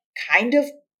like kind of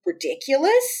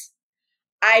ridiculous,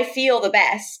 I feel the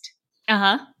best.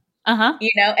 And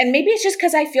maybe it's just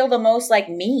because I feel the most like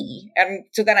me. And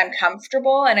so that I'm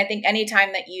comfortable. And I think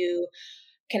anytime that you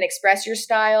can express your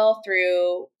style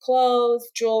through clothes,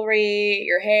 jewelry,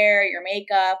 your hair, your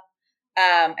makeup.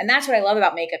 And that's what I love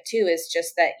about makeup too, is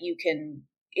just that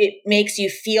it makes you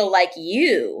feel like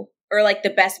you or like the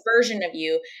best version of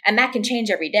you. And that can change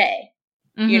every day.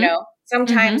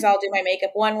 Sometimes I'll do my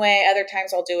makeup one way. Other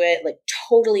times I'll do it like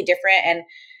totally different. And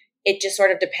it just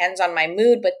sort of depends on my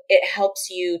mood, but it helps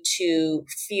you to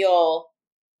feel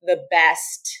the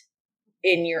best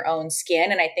in your own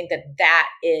skin. And I think that that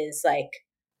is like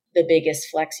the biggest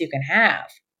flex you can have.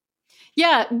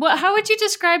 Yeah. How would you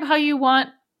describe how you want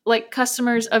like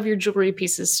customers of your jewelry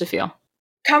pieces to feel?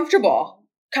 Comfortable,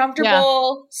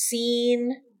 Yeah.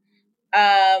 seen,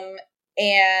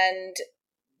 and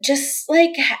just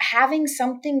like having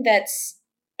something that's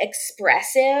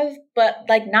expressive, but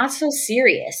like not so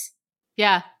serious.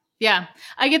 Yeah. Yeah.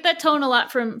 I get that tone a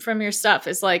lot from your stuff.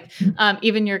 It's like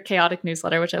even your chaotic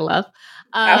newsletter, which I love.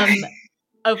 Okay.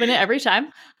 Open it every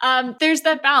time. There's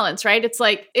that balance, right? It's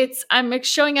like I'm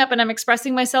showing up and I'm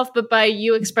expressing myself, but by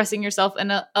you expressing yourself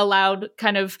in a loud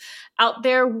kind of out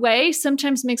there way,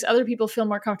 sometimes makes other people feel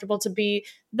more comfortable to be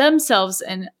themselves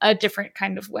in a different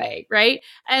kind of way, right?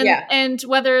 And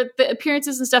whether the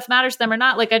appearances and stuff matters to them or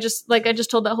not, like I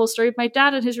just told that whole story of my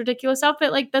dad and his ridiculous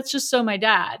outfit. Like that's just so my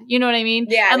dad. You know what I mean?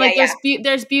 Yeah. And like Yeah.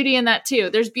 there's beauty in that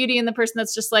too. There's beauty in the person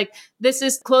that's just like,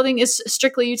 clothing is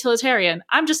strictly utilitarian.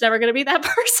 I'm just never going to be that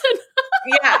person.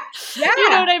 Yeah. Yeah. You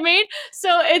know what I mean?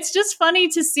 So it's just funny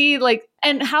to see like,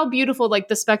 and how beautiful like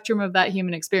the spectrum of that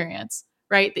human experience,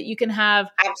 right? That you can have,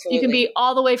 Absolutely. you can be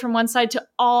all the way from one side to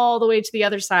all the way to the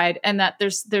other side. And that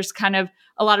there's kind of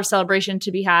a lot of celebration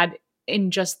to be had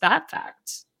in just that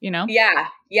fact, you know? Yeah.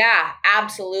 Yeah.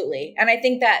 Absolutely. And I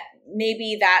think that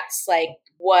maybe that's like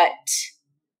what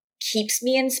keeps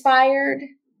me inspired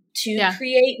to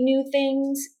create new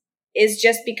things, is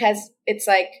just because it's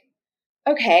like,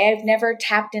 okay, I've never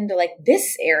tapped into like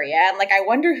this area. And like, I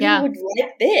wonder who would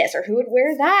like this or who would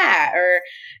wear that. Or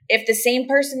if the same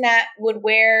person that would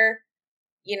wear,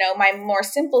 you know, my more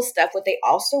simple stuff, would they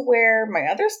also wear my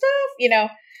other stuff, you know,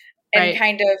 and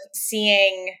kind of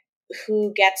seeing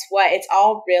who gets what. It's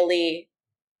all really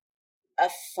a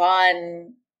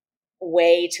fun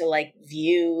way to like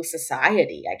view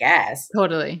society, I guess.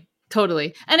 Totally.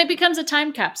 And it becomes a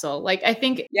time capsule. Like I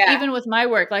think even with my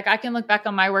work, like I can look back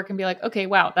on my work and be like, okay,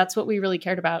 wow, that's what we really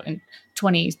cared about in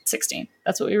 2016.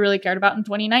 That's what we really cared about in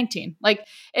 2019. Like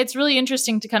it's really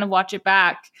interesting to kind of watch it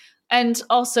back. And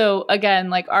also, again,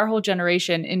 like our whole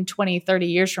generation in 20, 30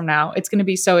 years from now, it's going to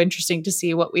be so interesting to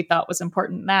see what we thought was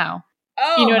important now.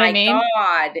 Oh, you know what my I mean?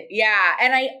 God. Yeah.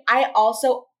 And I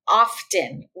also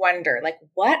often wonder, like,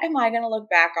 what am I going to look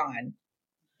back on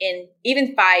in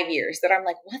even 5 years that I'm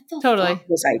like, what the fuck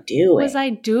was I doing? What was I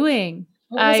doing?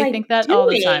 I think that all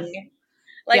the time.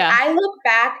 Like I look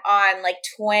back on like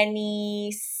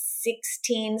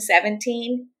 2016,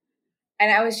 17,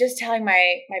 and I was just telling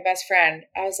my best friend,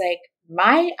 I was like,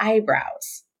 my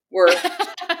eyebrows were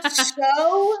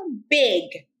so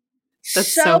big.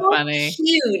 That's so funny.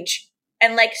 Huge.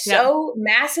 And like so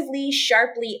massively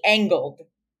sharply angled.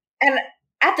 And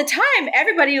at the time,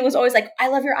 everybody was always like, I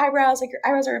love your eyebrows. Like your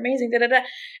eyebrows are amazing. Da, da, da.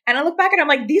 And I look back and I'm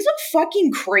like, these look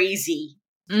fucking crazy.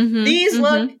 Mm-hmm, these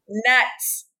look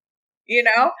nuts, you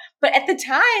know? But at the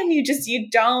time,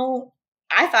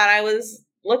 I thought I was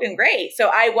looking great. So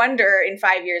I wonder in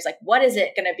 5 years, like, what is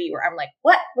it going to be where I'm like,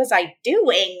 what was I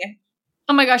doing?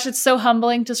 Oh my gosh, it's so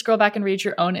humbling to scroll back and read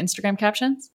your own Instagram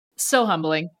captions. So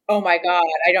humbling. Oh my God.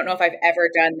 I don't know if I've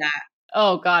ever done that.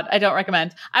 Oh God, I don't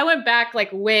recommend. I went back like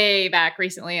way back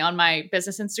recently on my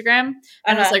business Instagram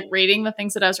and was like reading the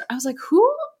things that I was like,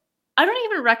 I don't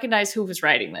even recognize who was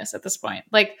writing this at this point.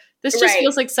 Like this just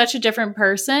feels like such a different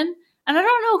person. And I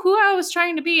don't know who I was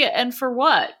trying to be and for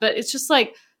what, but it's just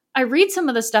like, I read some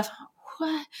of the stuff.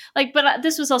 What? Like, but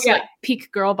this was also like peak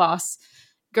girl boss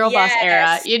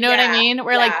era. You know what I mean?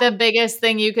 Where like the biggest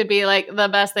thing you could be like, the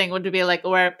best thing would be like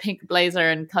wear a pink blazer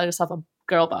and call yourself a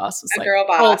girl boss. It's a like girl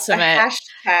boss. Ultimate. A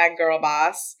hashtag girl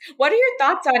boss. What are your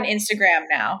thoughts on Instagram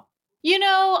now? You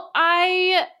know,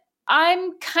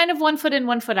 I'm kind of 1 foot in,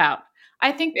 1 foot out.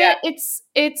 I think that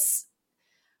it's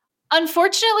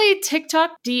unfortunately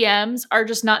TikTok DMs are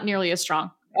just not nearly as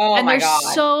strong. Oh and my there's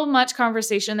God. so much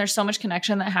conversation. There's so much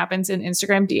connection that happens in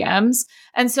Instagram DMs.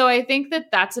 And so I think that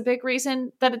that's a big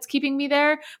reason that it's keeping me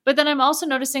there. But then I'm also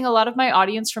noticing a lot of my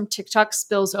audience from TikTok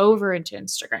spills over into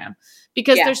Instagram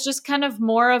because there's just kind of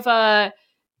more of a,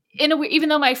 even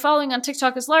though my following on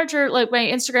TikTok is larger, like my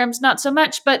Instagram's not so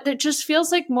much, but it just feels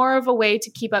like more of a way to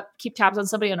keep tabs on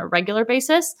somebody on a regular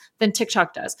basis than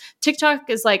TikTok does. TikTok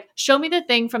is like, show me the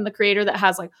thing from the creator that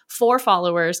has like 4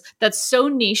 followers that's so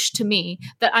niche to me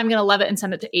that I'm going to love it and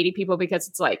send it to 80 people because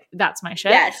it's like, that's my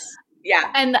shit. Yes. Yeah.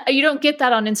 And you don't get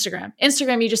that on Instagram.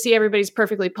 Instagram, you just see everybody's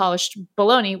perfectly polished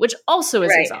baloney, which also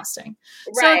is exhausting.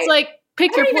 Right. So it's like,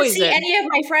 pick your poison. I don't even see any of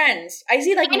my friends. I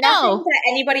see like nothing that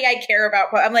anybody I care about.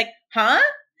 I'm like, huh?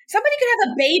 Somebody could have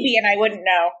a baby and I wouldn't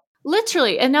know.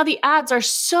 Literally. And now the ads are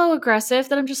so aggressive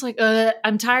that I'm just like,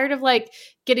 I'm tired of like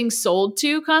getting sold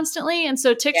to constantly. And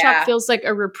so TikTok Yeah. feels like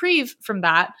a reprieve from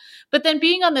that. But then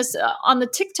being on this, on the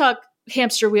TikTok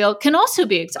hamster wheel can also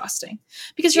be exhausting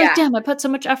because you're like, Yeah. damn, I put so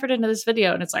much effort into this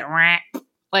video and it's like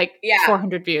Yeah.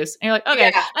 400 views. And you're like, okay.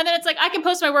 Yeah. And then it's like, I can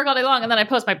post my work all day long. And then I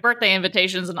post my birthday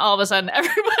invitations and all of a sudden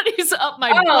everybody's up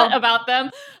my Oh. butt about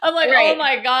them. I'm like, Right. oh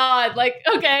my God. Like,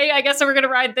 okay, I guess we're going to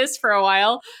ride this for a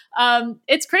while.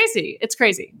 It's crazy. It's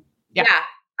crazy. Yeah.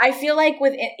 I feel like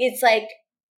it's like,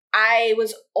 I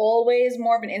was always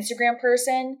more of an Instagram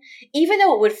person, even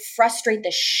though it would frustrate the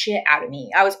shit out of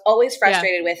me. I was always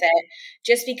frustrated with it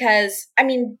just because, I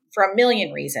mean, for a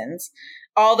million reasons,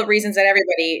 all the reasons that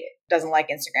everybody doesn't like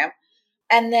Instagram.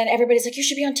 And then everybody's like, you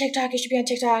should be on TikTok. You should be on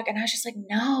TikTok. And I was just like,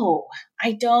 no,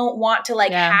 I don't want to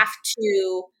like have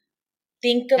to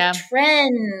think of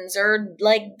trends or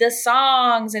like the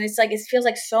songs. And it's like, it feels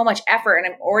like so much effort. And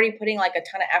I'm already putting like a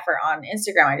ton of effort on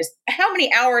Instagram. How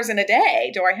many hours in a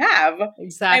day do I have?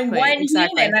 Exactly. I'm one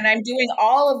human and I'm doing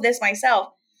all of this myself.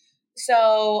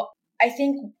 So I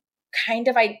think kind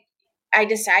of, I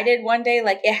decided one day,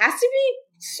 like it has to be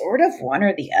sort of one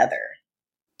or the other.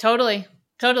 Totally.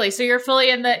 So you're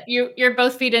fully in you're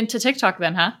both feed into TikTok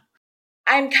then, huh?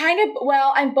 I'm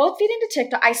both feed into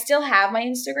TikTok. I still have my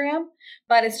Instagram,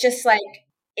 but it's just like,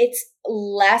 it's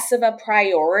less of a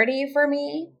priority for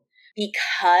me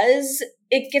because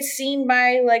it gets seen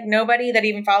by like nobody that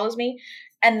even follows me.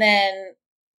 And then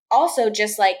also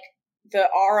just like the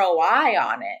ROI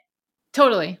on it.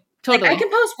 Totally. Like I can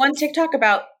post one TikTok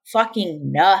about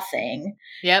fucking nothing.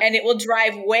 Yep. And it will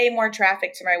drive way more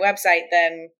traffic to my website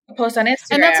than a post on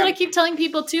Instagram. And that's what I keep telling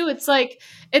people too. It's like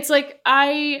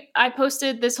I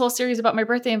posted this whole series about my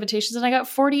birthday invitations and I got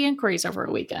 40 inquiries over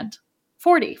a weekend.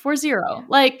 40.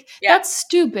 Like that's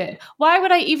stupid. Why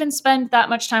would I even spend that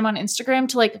much time on Instagram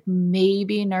to like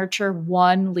maybe nurture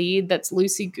one lead that's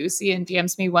loosey goosey and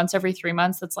DMs me once every 3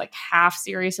 months that's like half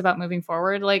serious about moving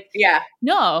forward? Like,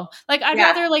 no, like I'd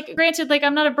rather like, granted, like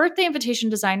I'm not a birthday invitation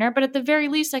designer, but at the very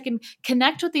least I can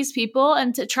connect with these people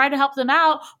and to try to help them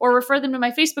out or refer them to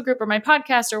my Facebook group or my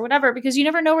podcast or whatever, because you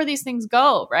never know where these things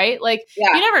go, right? Like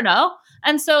you never know.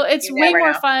 And so it's way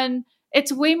more fun.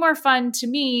 It's way more fun to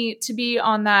me to be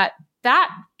on that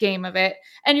game of it.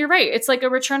 And you're right. It's like a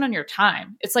return on your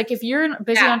time. It's like if you're a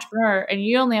busy entrepreneur and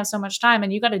you only have so much time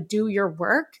and you got to do your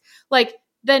work, like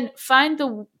then find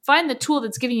the tool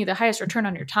that's giving you the highest return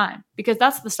on your time, because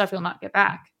that's the stuff you'll not get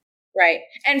back. Right.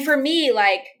 And for me,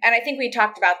 like, and I think we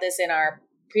talked about this in our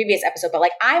previous episode, but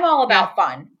like I'm all about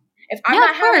fun. If I'm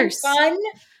not having fun,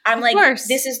 I'm like,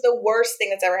 this is the worst thing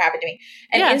that's ever happened to me.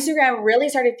 And Instagram really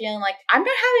started feeling like I'm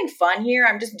not having fun here.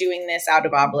 I'm just doing this out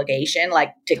of obligation,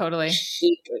 like to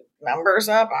keep numbers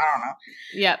up. I don't know.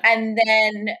 Yeah. And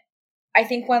then I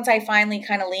think once I finally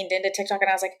kind of leaned into TikTok and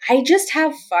I was like, I just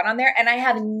have fun on there and I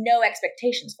have no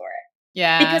expectations for it.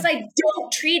 Yeah. Because I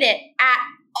don't treat it at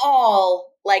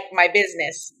all like my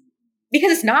business,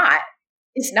 because it's not.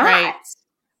 It's not.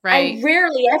 Right. I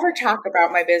rarely ever talk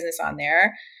about my business on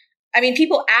there. I mean,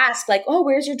 people ask like, oh,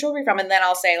 where's your jewelry from? And then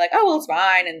I'll say like, oh, well, it's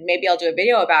mine. And maybe I'll do a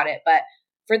video about it. But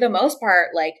for the most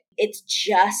part, like it's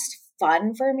just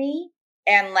fun for me.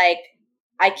 And like,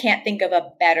 I can't think of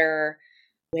a better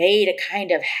way to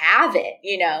kind of have it,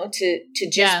 you know, to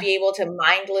just be able to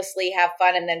mindlessly have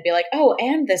fun and then be like, oh,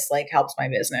 and this like helps my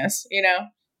business, you know?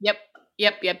 Yep.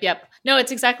 No,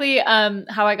 it's exactly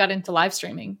how I got into live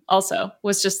streaming also,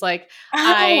 was just like,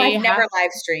 I've never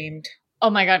live streamed.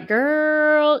 Oh my God,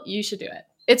 girl, you should do it.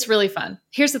 It's really fun.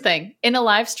 Here's the thing. In a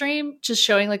live stream, just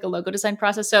showing like a logo design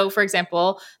process. So for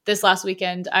example, this last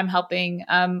weekend, I'm helping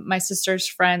my sister's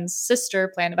friend's sister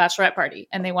plan a bachelorette party,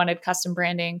 and they wanted custom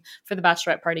branding for the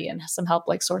bachelorette party and some help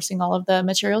like sourcing all of the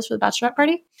materials for the bachelorette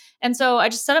party. And so I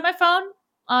just set up my phone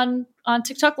on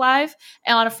TikTok Live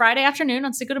and on a Friday afternoon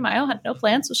on Cinco de Mayo, had no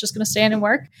plans, was just going to stay in and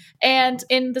work. And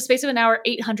in the space of an hour,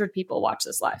 800 people watched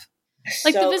this live.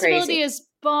 Like the visibility is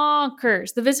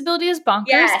bonkers.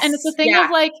 Yes, and it's a thing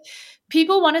of like,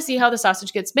 people want to see how the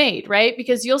sausage gets made, right?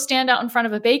 Because you'll stand out in front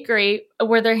of a bakery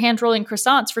where they're hand rolling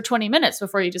croissants for 20 minutes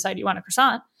before you decide you want a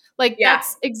croissant. Like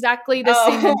that's exactly the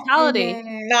same mentality.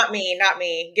 Not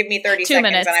me. Give me 30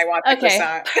 seconds and I want the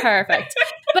croissant. Perfect.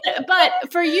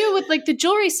 But for you with like the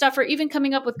jewelry stuff, or even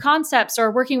coming up with concepts or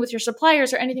working with your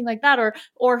suppliers or anything like that,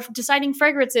 or deciding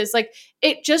fragrances, like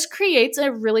it just creates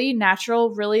a really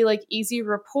natural, really like easy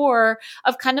rapport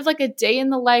of kind of like a day in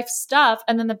the life stuff.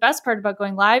 And then the best part about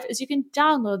going live is you can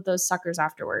download those suckers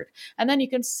afterward, and then you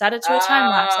can set it to a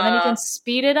time lapse, and then you can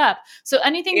speed it up. So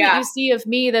anything that you see of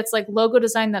me that's like logo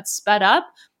design that's sped up,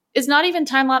 is not even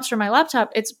time lapse from my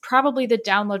laptop. It's probably the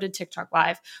downloaded TikTok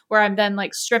live where I'm then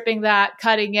like stripping that,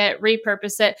 cutting it,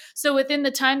 repurpose it. So within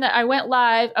the time that I went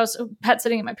live, I was pet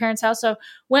sitting at my parents' house. So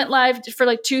went live for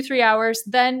like 2-3 hours,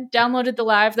 then downloaded the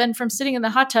live, then from sitting in the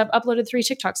hot tub, uploaded 3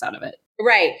 TikToks out of it.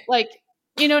 Right. Like,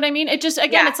 you know what I mean? It just,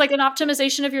 again, it's like an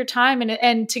optimization of your time,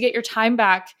 and to get your time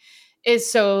back is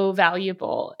so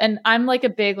valuable. And I'm like a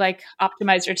big, like,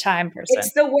 optimize your time person.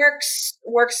 It's the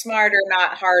work smarter,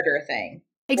 not harder thing.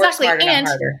 Exactly. Work smarter, and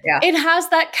not harder. Yeah. it has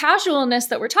that casualness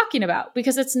that we're talking about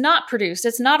because it's not produced.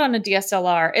 It's not on a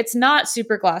DSLR. It's not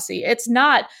super glossy. It's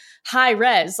not high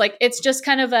res. Like, it's just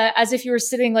kind of as if you were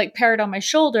sitting like parrot on my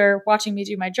shoulder, watching me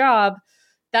do my job.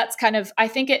 That's kind of, I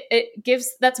think it gives,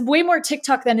 that's way more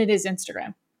TikTok than it is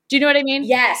Instagram. Do you know what I mean?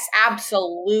 Yes,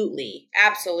 absolutely.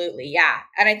 Absolutely. Yeah.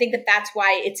 And I think that that's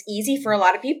why it's easy for a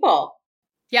lot of people.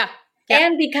 Yeah.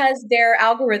 And because their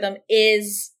algorithm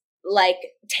is like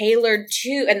tailored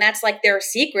to, and that's like their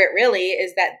secret really,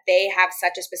 is that they have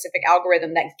such a specific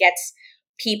algorithm that gets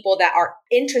people that are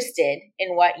interested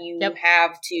in what you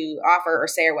have to offer or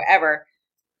say or whatever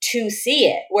to see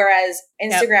it. Whereas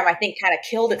Instagram, I think, kind of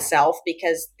killed itself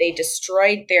because they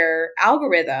destroyed their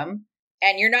algorithm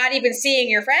and you're not even seeing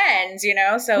your friends, you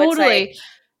know? So totally. it's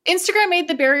like, Instagram made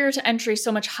the barrier to entry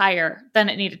so much higher than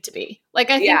it needed to be. Like,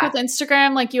 I think with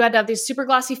Instagram, like, you had to have these super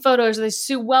glossy photos or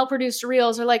these well-produced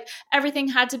reels, or like everything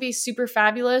had to be super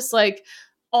fabulous, like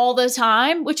all the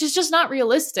time, which is just not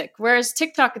realistic. Whereas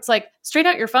TikTok, it's like straight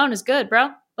out your phone is good, bro.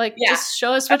 Like, just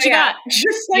show us what you got.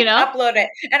 Just like upload it.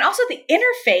 And also the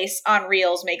interface on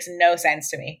Reels makes no sense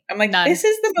to me. I'm like, this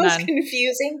is the most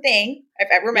confusing thing I've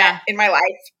ever met in my life.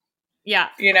 Yeah.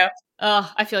 You know?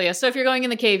 Oh, I feel you. So if you're going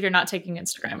in the cave, you're not taking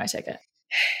Instagram, I take it.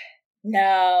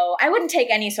 No, I wouldn't take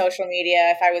any social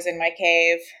media if I was in my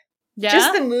cave. Yeah.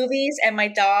 Just the movies and my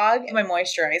dog and my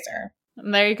moisturizer.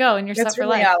 And there you go. And you're set for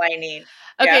life. That's really all I need.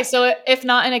 Okay, so if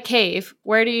not in a cave,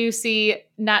 where do you see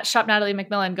Shop Natalie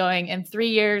McMillan going in 3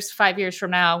 years, 5 years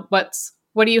from now?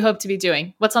 What do you hope to be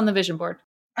doing? What's on the vision board?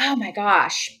 Oh my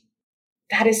gosh.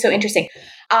 That is so interesting.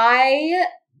 I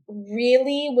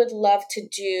really would love to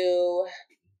do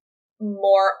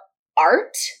more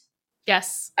art.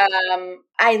 Yes.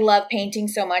 I love painting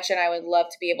so much and I would love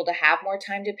to be able to have more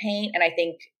time to paint. And I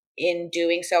think in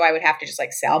doing so, I would have to just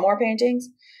like sell more paintings.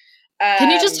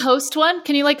 Can you just host one?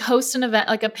 Can you like host an event,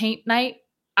 like a paint night?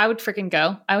 I would freaking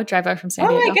go. I would drive out from San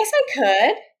Diego. I guess I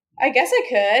could.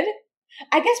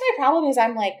 I guess my problem is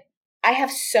I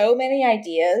have so many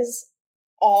ideas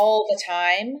all the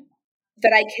time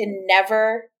that I can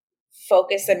never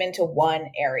focus them into one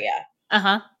area.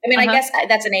 Uh-huh. I mean, I guess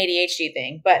that's an ADHD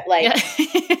thing, but like,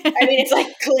 I mean, it's like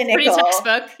clinical. Pretty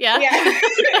textbook. Yeah.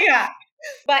 Yeah.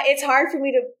 But it's hard for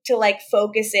me to like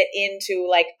focus it into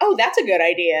like, oh, that's a good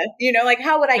idea. You know, like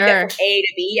how would I get from A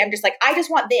to B? I'm just like, I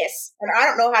just want this. And I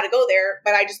don't know how to go there,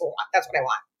 but that's what I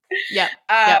want. Yeah.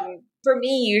 For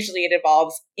me, usually it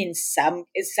evolves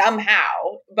somehow,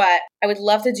 but I would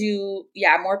love to do,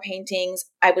 more paintings.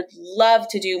 I would love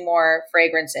to do more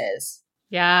fragrances.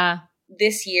 Yeah.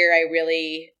 This year, I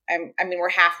mean, we're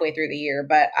halfway through the year,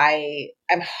 but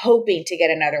I'm hoping to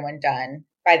get another one done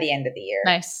by the end of the year.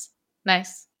 Nice.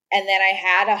 And then I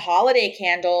had a holiday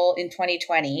candle in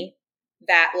 2020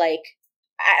 that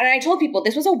and I told people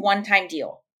this was a one-time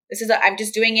deal. I'm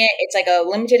just doing it. It's like a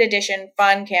limited edition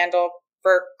fun candle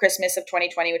for Christmas of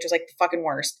 2020, which was like the fucking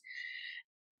worst.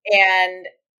 And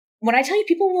when I tell you,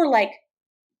 people were like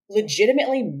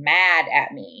legitimately mad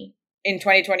at me in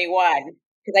 2021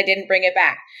 because I didn't bring it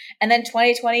back. And then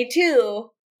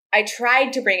 2022, I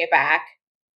tried to bring it back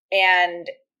and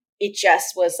it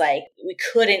just was like, we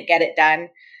couldn't get it done.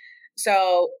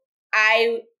 So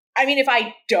I mean, if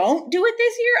I don't do it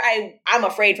this year, I'm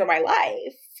afraid for my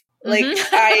life. Like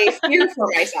I fear for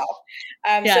myself.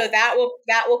 So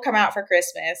that will come out for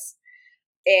Christmas.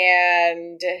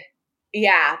 And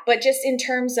but just in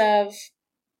terms of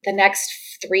the next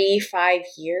 3-5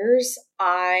 years,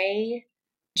 I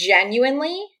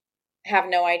genuinely have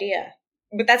no idea.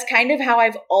 But that's kind of how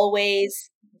I've always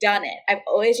done it. I've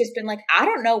always just been like, I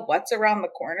don't know what's around the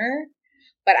corner,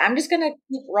 but I'm just going to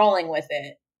keep rolling with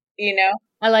it, you know?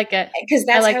 I like it. Because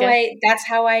that's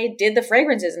how I did the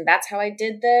fragrances and that's how I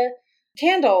did the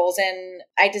candles and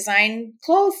I design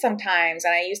clothes sometimes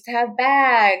and I used to have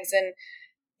bags and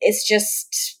it's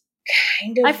just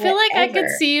kind of I feel like I could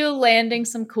see you landing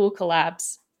some cool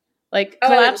collabs. Like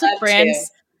collabs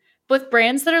with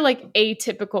brands that are like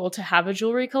atypical to have a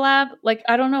jewelry collab. Like,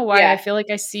 I don't know why I feel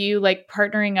like I see you like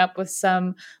partnering up with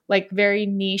some like very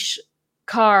niche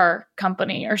car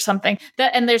company or something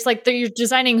that, and there's like, you're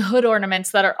designing hood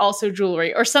ornaments that are also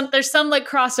jewelry or there's some like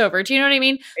crossover. Do you know what I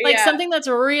mean? Like something that's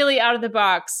really out of the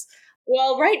box.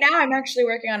 Well, right now I'm actually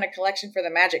working on a collection for the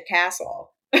Magic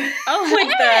Castle. Oh,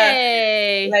 like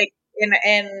hey. In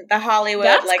the Hollywood,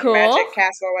 that's like cool. Magic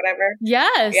Castle or whatever.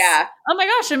 Yes. Yeah. Oh my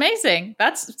gosh, amazing.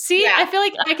 I feel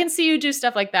like I can see you do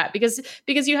stuff like that because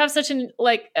you have such an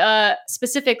like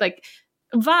specific like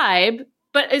vibe,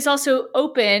 but it's also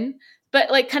open,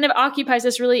 but like kind of occupies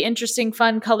this really interesting,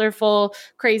 fun, colorful,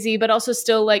 crazy, but also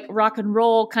still like rock and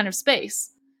roll kind of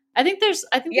space. I think there's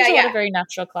a lot of very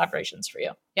natural collaborations for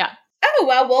you. Yeah. Oh,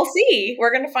 well, we'll see.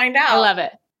 We're going to find out. I love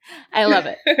it.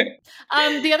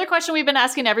 The other question we've been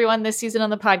asking everyone this season on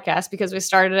the podcast, because we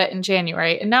started it in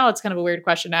January, and now it's kind of a weird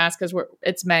question to ask because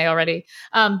it's May already.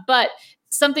 But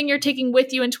something you're taking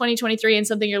with you in 2023 and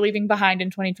something you're leaving behind in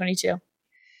 2022.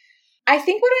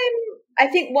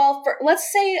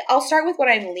 Let's say I'll start with what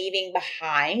I'm leaving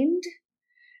behind.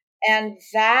 And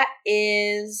that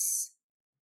is,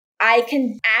 I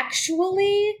can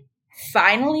actually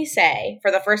finally say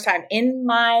for the first time in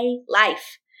my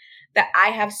life that I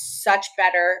have such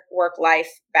better work-life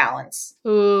balance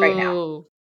right now.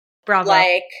 Bravo.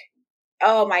 Like,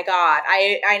 oh my God.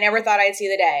 I never thought I'd see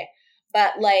the day.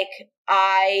 But like,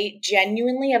 I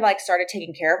genuinely have like started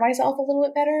taking care of myself a little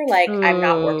bit better. Like I'm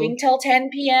not working till 10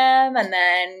 p.m. and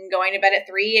then going to bed at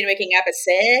 3 and waking up at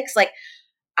 6. Like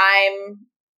I'm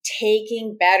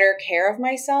taking better care of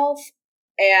myself.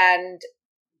 And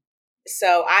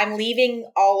so I'm leaving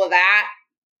all of that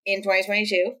in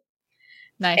 2022.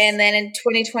 Nice. And then in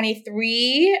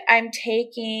 2023, I'm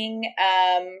taking,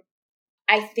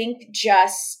 I think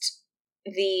just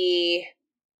the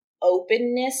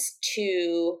openness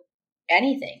to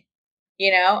anything,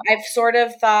 you know, I've sort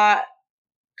of thought,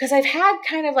 because I've had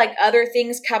kind of like other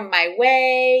things come my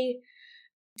way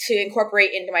to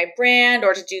incorporate into my brand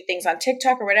or to do things on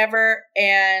TikTok or whatever.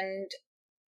 And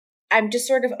I'm just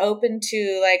sort of open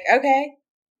to like, okay,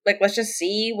 like, let's just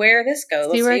see where this goes.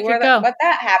 Let's see what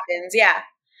that happens. Yeah.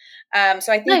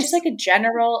 So I think just like a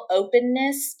general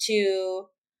openness to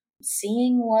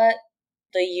seeing what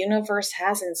the universe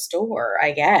has in store,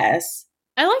 I guess.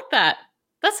 I like that.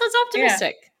 That sounds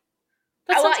optimistic.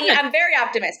 Yeah. I'm very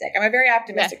optimistic. I'm a very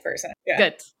optimistic person.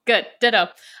 Yeah. Good. Ditto.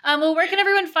 Well, where can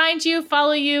everyone find you,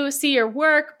 follow you, see your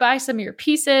work, buy some of your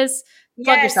pieces?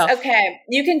 Plug yourself. Okay.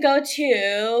 You can go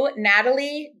to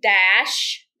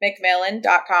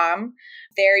Natalie-McMillan.com.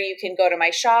 There you can go to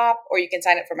my shop or you can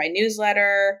sign up for my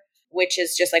newsletter, which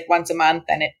is just like once a month.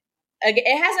 And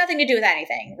it has nothing to do with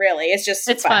anything, really. It's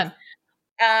fun.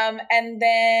 And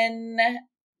then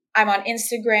I'm on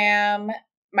Instagram.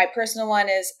 My personal one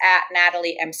is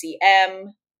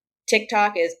 @NatalieMCM.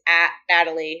 TikTok is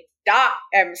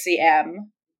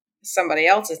 @Natalie.MCM. Somebody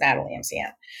else is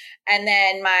NatalieMCM. And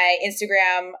then my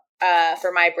Instagram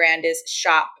for my brand is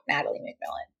shop Natalie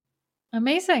McMillan.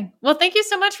 Amazing. Well, thank you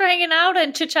so much for hanging out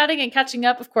and chit-chatting and catching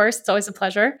up. Of course, it's always a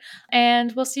pleasure.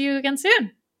 And we'll see you again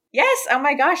soon. Yes. Oh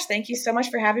my gosh. Thank you so much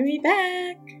for having me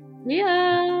back.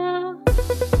 Yeah.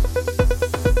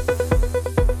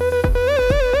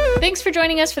 Thanks for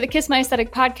joining us for the Kiss My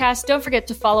Aesthetic podcast. Don't forget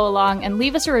to follow along and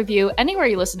leave us a review anywhere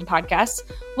you listen to podcasts.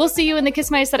 We'll see you in the Kiss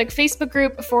My Aesthetic Facebook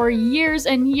group for years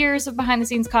and years of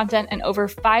behind-the-scenes content and over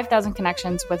 5,000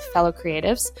 connections with fellow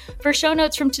creatives. For show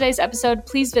notes from today's episode,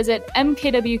 please visit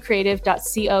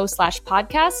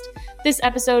mkwcreative.co/podcast. This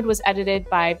episode was edited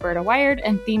by Berta Wired,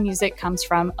 and theme music comes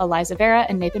from Eliza Vera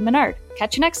and Nathan Menard.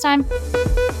 Catch you next time.